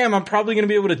where I am, I'm probably gonna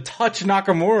be able to touch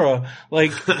Nakamura.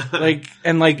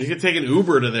 You could take an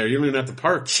Uber to there. You don't even have to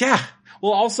park. Yeah.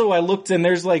 Well, also I looked and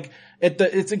there's like,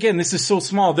 this is so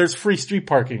small. There's free street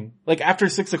parking. Like after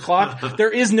 6 o'clock,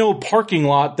 there is no parking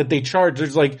lot that they charge.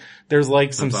 There's some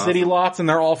That's city awesome. lots and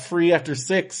they're all free after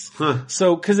 6. Huh.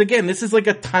 So, cause again, this is like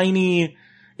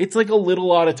it's like a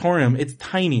little auditorium. It's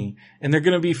tiny. And they're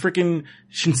gonna be freaking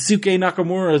Shinsuke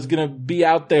Nakamura is gonna be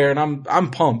out there, and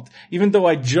I'm pumped. Even though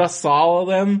I just saw all of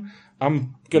them,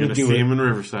 I'm gonna do see it. him in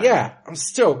Riverside. Yeah, I'm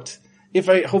stoked.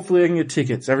 Hopefully I can get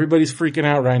tickets. Everybody's freaking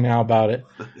out right now about it.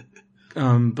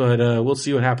 But we'll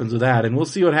see what happens with that. And we'll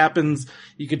see what happens.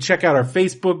 You can check out our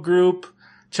Facebook group.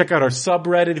 Check out our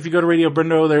subreddit. If you go to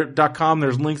radiobrendo.com,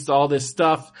 there's links to all this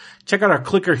stuff. Check out our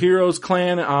Clicker Heroes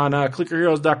clan on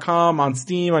clickerheroes.com, on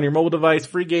Steam, on your mobile device,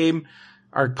 free game.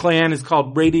 Our clan is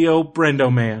called Radio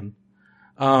Brendo Man.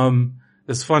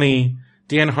 It's funny,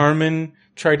 Dan Harmon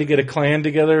tried to get a clan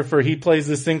together he plays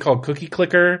this thing called Cookie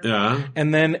Clicker. Yeah.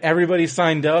 And then everybody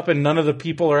signed up and none of the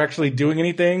people are actually doing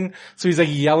anything. So he's like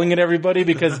yelling at everybody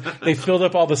because they filled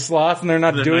up all the slots and they're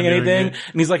not doing anything. And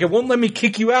he's like, it won't let me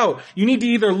kick you out. You need to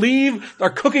either leave our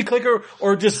Cookie Clicker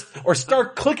or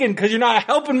start clicking because you're not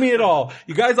helping me at all.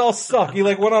 You guys all suck. He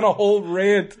like went on a whole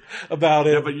rant about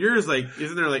it. Yeah, but yours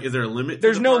is there a limit?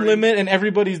 There's no limit and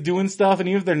everybody's doing stuff, and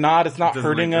even if they're not, it's not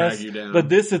hurting us. But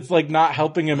this, it's like not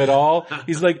helping him at all.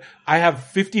 He's like, I have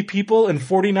 50 people and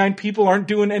 49 people aren't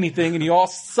doing anything and you all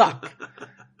suck.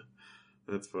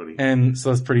 That's funny. And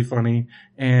so it's pretty funny.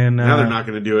 And now they're not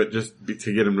going to do it just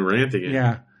to get him to rant again.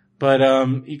 Yeah. But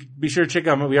you can be sure to check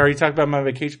out we already talked about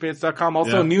myvacationpants.com.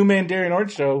 Also, new Mandarin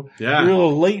Art Show. Yeah. We were a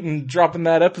little late in dropping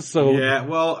that episode. Yeah,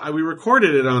 well, we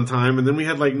recorded it on time and then we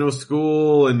had like no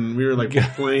school and we were like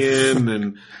playing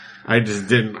and I just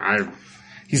didn't.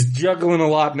 He's juggling a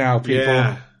lot now, people.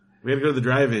 Yeah. We had to go to the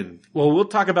drive-in. Well, we'll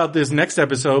talk about this next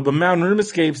episode, but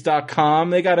mountainroomescapes.com,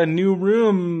 they got a new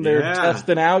room they're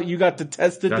testing out. You got to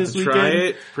test it this weekend. Try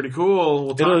it. Pretty cool.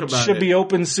 We'll talk about it. It should be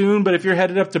open soon, but if you're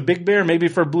headed up to Big Bear, maybe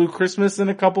for Blue Christmas in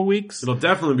a couple weeks. It'll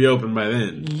definitely be open by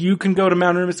then. You can go to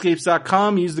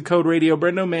mountainroomescapes.com, use the code Radio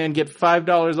Brendo Man, get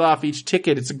 $5 off each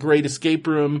ticket. It's a great escape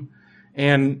room.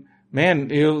 And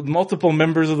man, multiple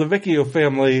members of the Vecchio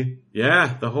family.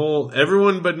 Yeah,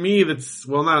 everyone but me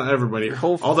not everybody.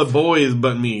 All the boys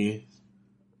but me.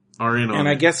 are in on it. And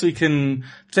I guess we can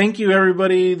thank you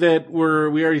everybody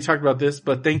we already talked about this,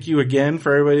 but thank you again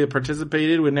for everybody that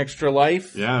participated with Extra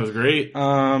Life. Yeah, it was great.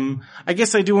 I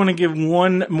guess I do want to give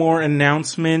one more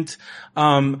announcement.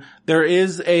 There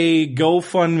is a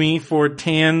GoFundMe for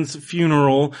Tan's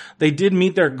funeral. They did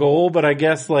meet their goal, but I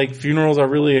guess like funerals are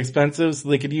really expensive, so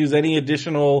they could use any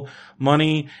additional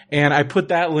money. And I put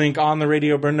that link on the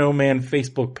Radio Brendo Man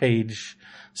Facebook page.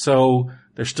 So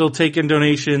they're still taking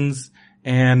donations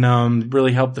and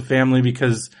really help the family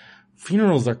because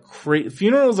funerals are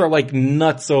Funerals are like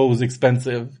nutsos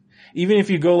expensive. Even if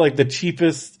you go like the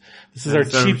cheapest, this is our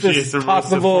cheapest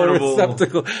possible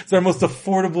receptacle. It's our most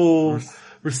affordable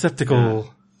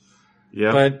receptacle.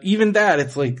 Yeah. But even that,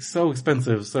 it's like so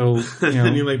expensive. So, you know.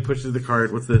 Then he like pushes the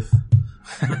card. What's this?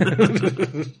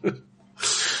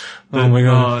 Oh my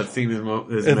god. Oh, that scene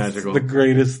is It's magical. the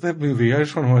greatest. That movie. I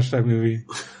just want to watch that movie.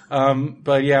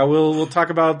 But yeah, we'll talk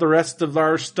about the rest of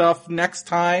our stuff next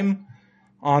time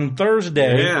on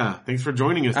Thursday. Yeah. Thanks for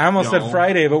joining us. I almost said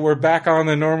Friday, but we're back on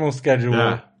the normal schedule.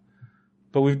 Yeah.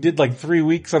 But we did like 3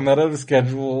 weeks on that other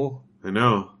schedule. I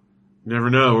know. Never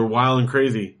know. We're wild and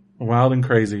crazy. Wild and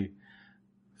crazy.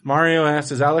 Mario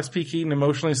asked, is Alex P. Keaton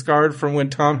emotionally scarred from when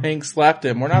Tom Hanks slapped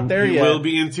him? We're not there yet. We will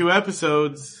be in 2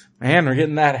 episodes. Man, we're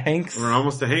getting that Hanks. We're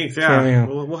almost to Hanks, yeah.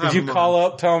 We'll have Did you call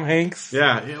up Tom Hanks?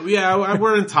 Yeah,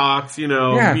 we're in talks, me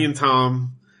and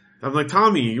Tom. I'm like,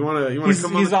 Tommy, you wanna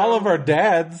come on? He's all of our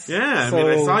dads. Yeah, I mean,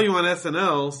 I saw you on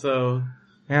SNL, so.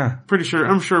 Yeah.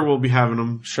 I'm sure we'll be having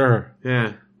them. Sure.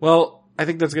 Yeah. Well, I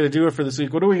think that's gonna do it for this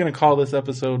week. What are we gonna call this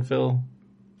episode, Phil?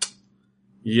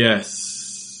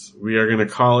 Yes. We are gonna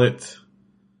call it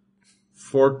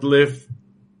Forklift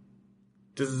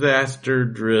Disaster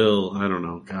Drill. I don't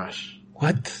know. Gosh.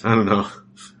 What? I don't know.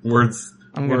 Words.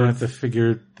 I'm going to have to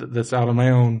figure this out on my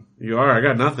own. You are. I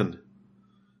got nothing.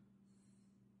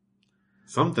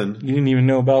 Something. You didn't even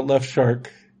know about Left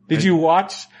Shark. Did you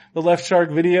watch the Left Shark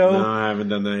video? No, I haven't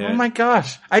done that yet. Oh my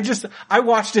gosh. I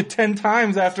watched it 10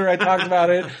 times after I talked about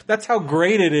it. That's how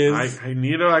great it is. I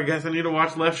guess I need to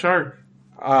watch Left Shark.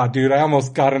 Ah, dude, I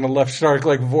almost got in a Left Shark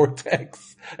like vortex.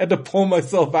 I had to pull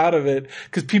myself out of it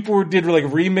because people did like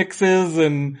remixes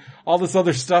and all this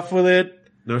other stuff with it.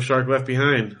 No Shark Left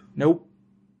Behind. Nope.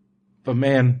 But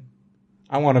man,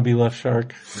 I want to be Left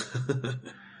Shark.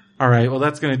 All right. Well,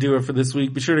 that's going to do it for this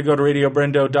week. Be sure to go to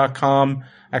radiobrendo.com.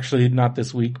 Actually, not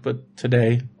this week, but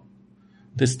today.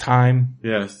 This time.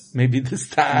 Yes. Maybe this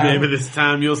time. Maybe this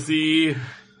time you'll see.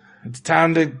 It's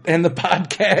time to end the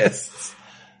podcast.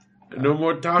 No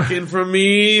more talking from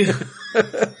me.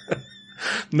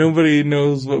 Nobody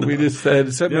knows what we just said,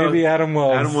 except maybe Adam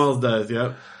Wells. Adam Wells does,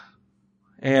 yep.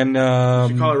 And, you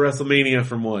should call it WrestleMania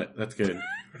from what? That's good.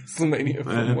 WrestleMania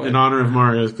from what? In honor of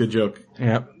Mario's good joke.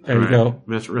 Yep, there we go.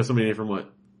 WrestleMania from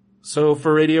what? So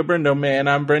for Radio Brendo Man,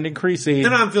 I'm Brendan Creasy.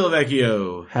 And I'm Phil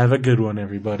Vecchio. Have a good one,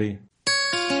 everybody.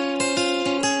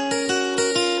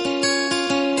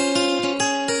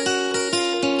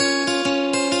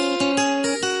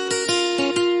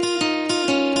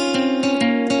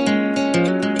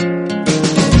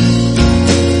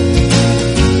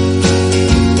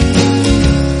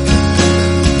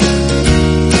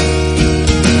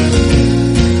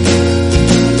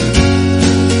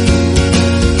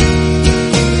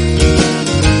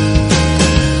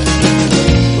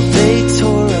 They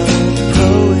tore up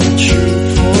poetry.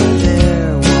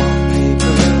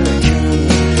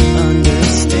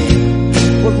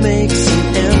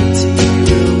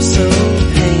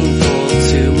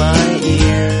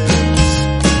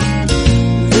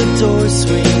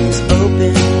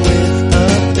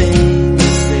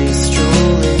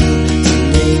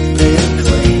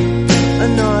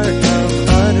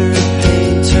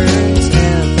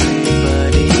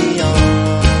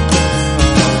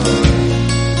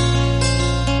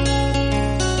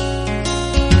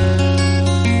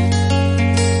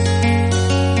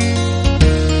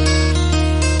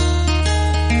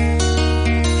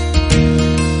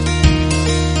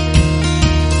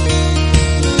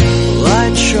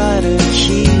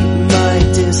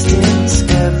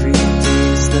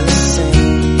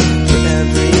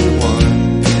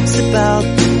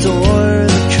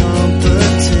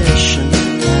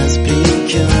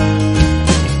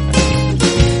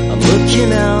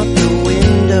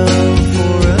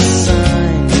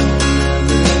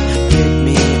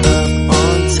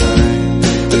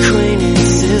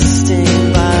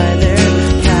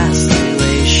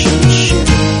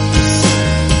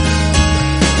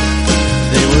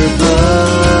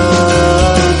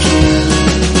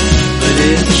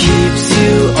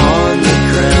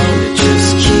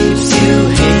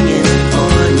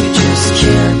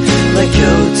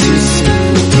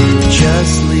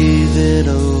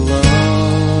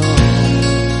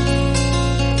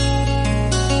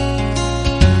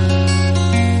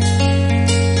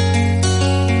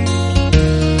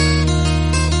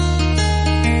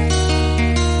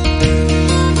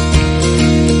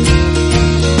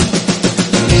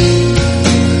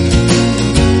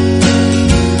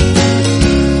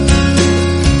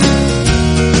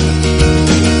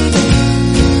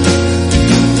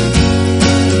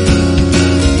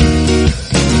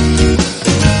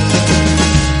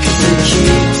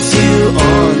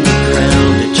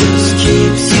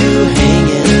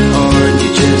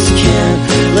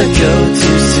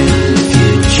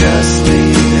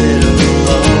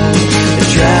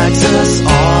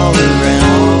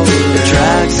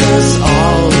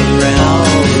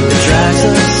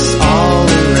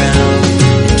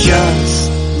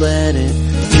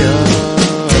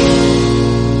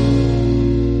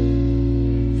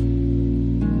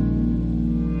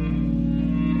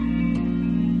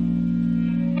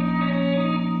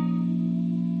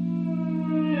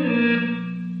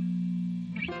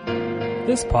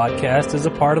 This podcast is a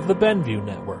part of the Benview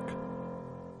Network.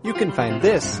 You can find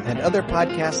this and other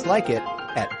podcasts like it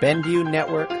at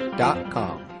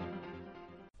BenviewNetwork.com.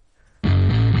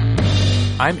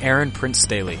 I'm Aaron Prince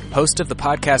Staley, host of the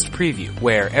podcast Preview,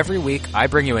 where every week I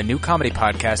bring you a new comedy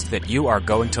podcast that you are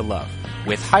going to love,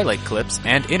 with highlight clips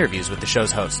and interviews with the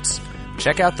show's hosts.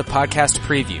 Check out the podcast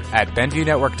Preview at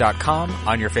BenviewNetwork.com,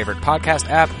 on your favorite podcast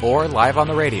app, or live on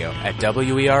the radio at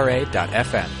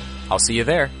WERA.FM. I'll see you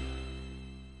there.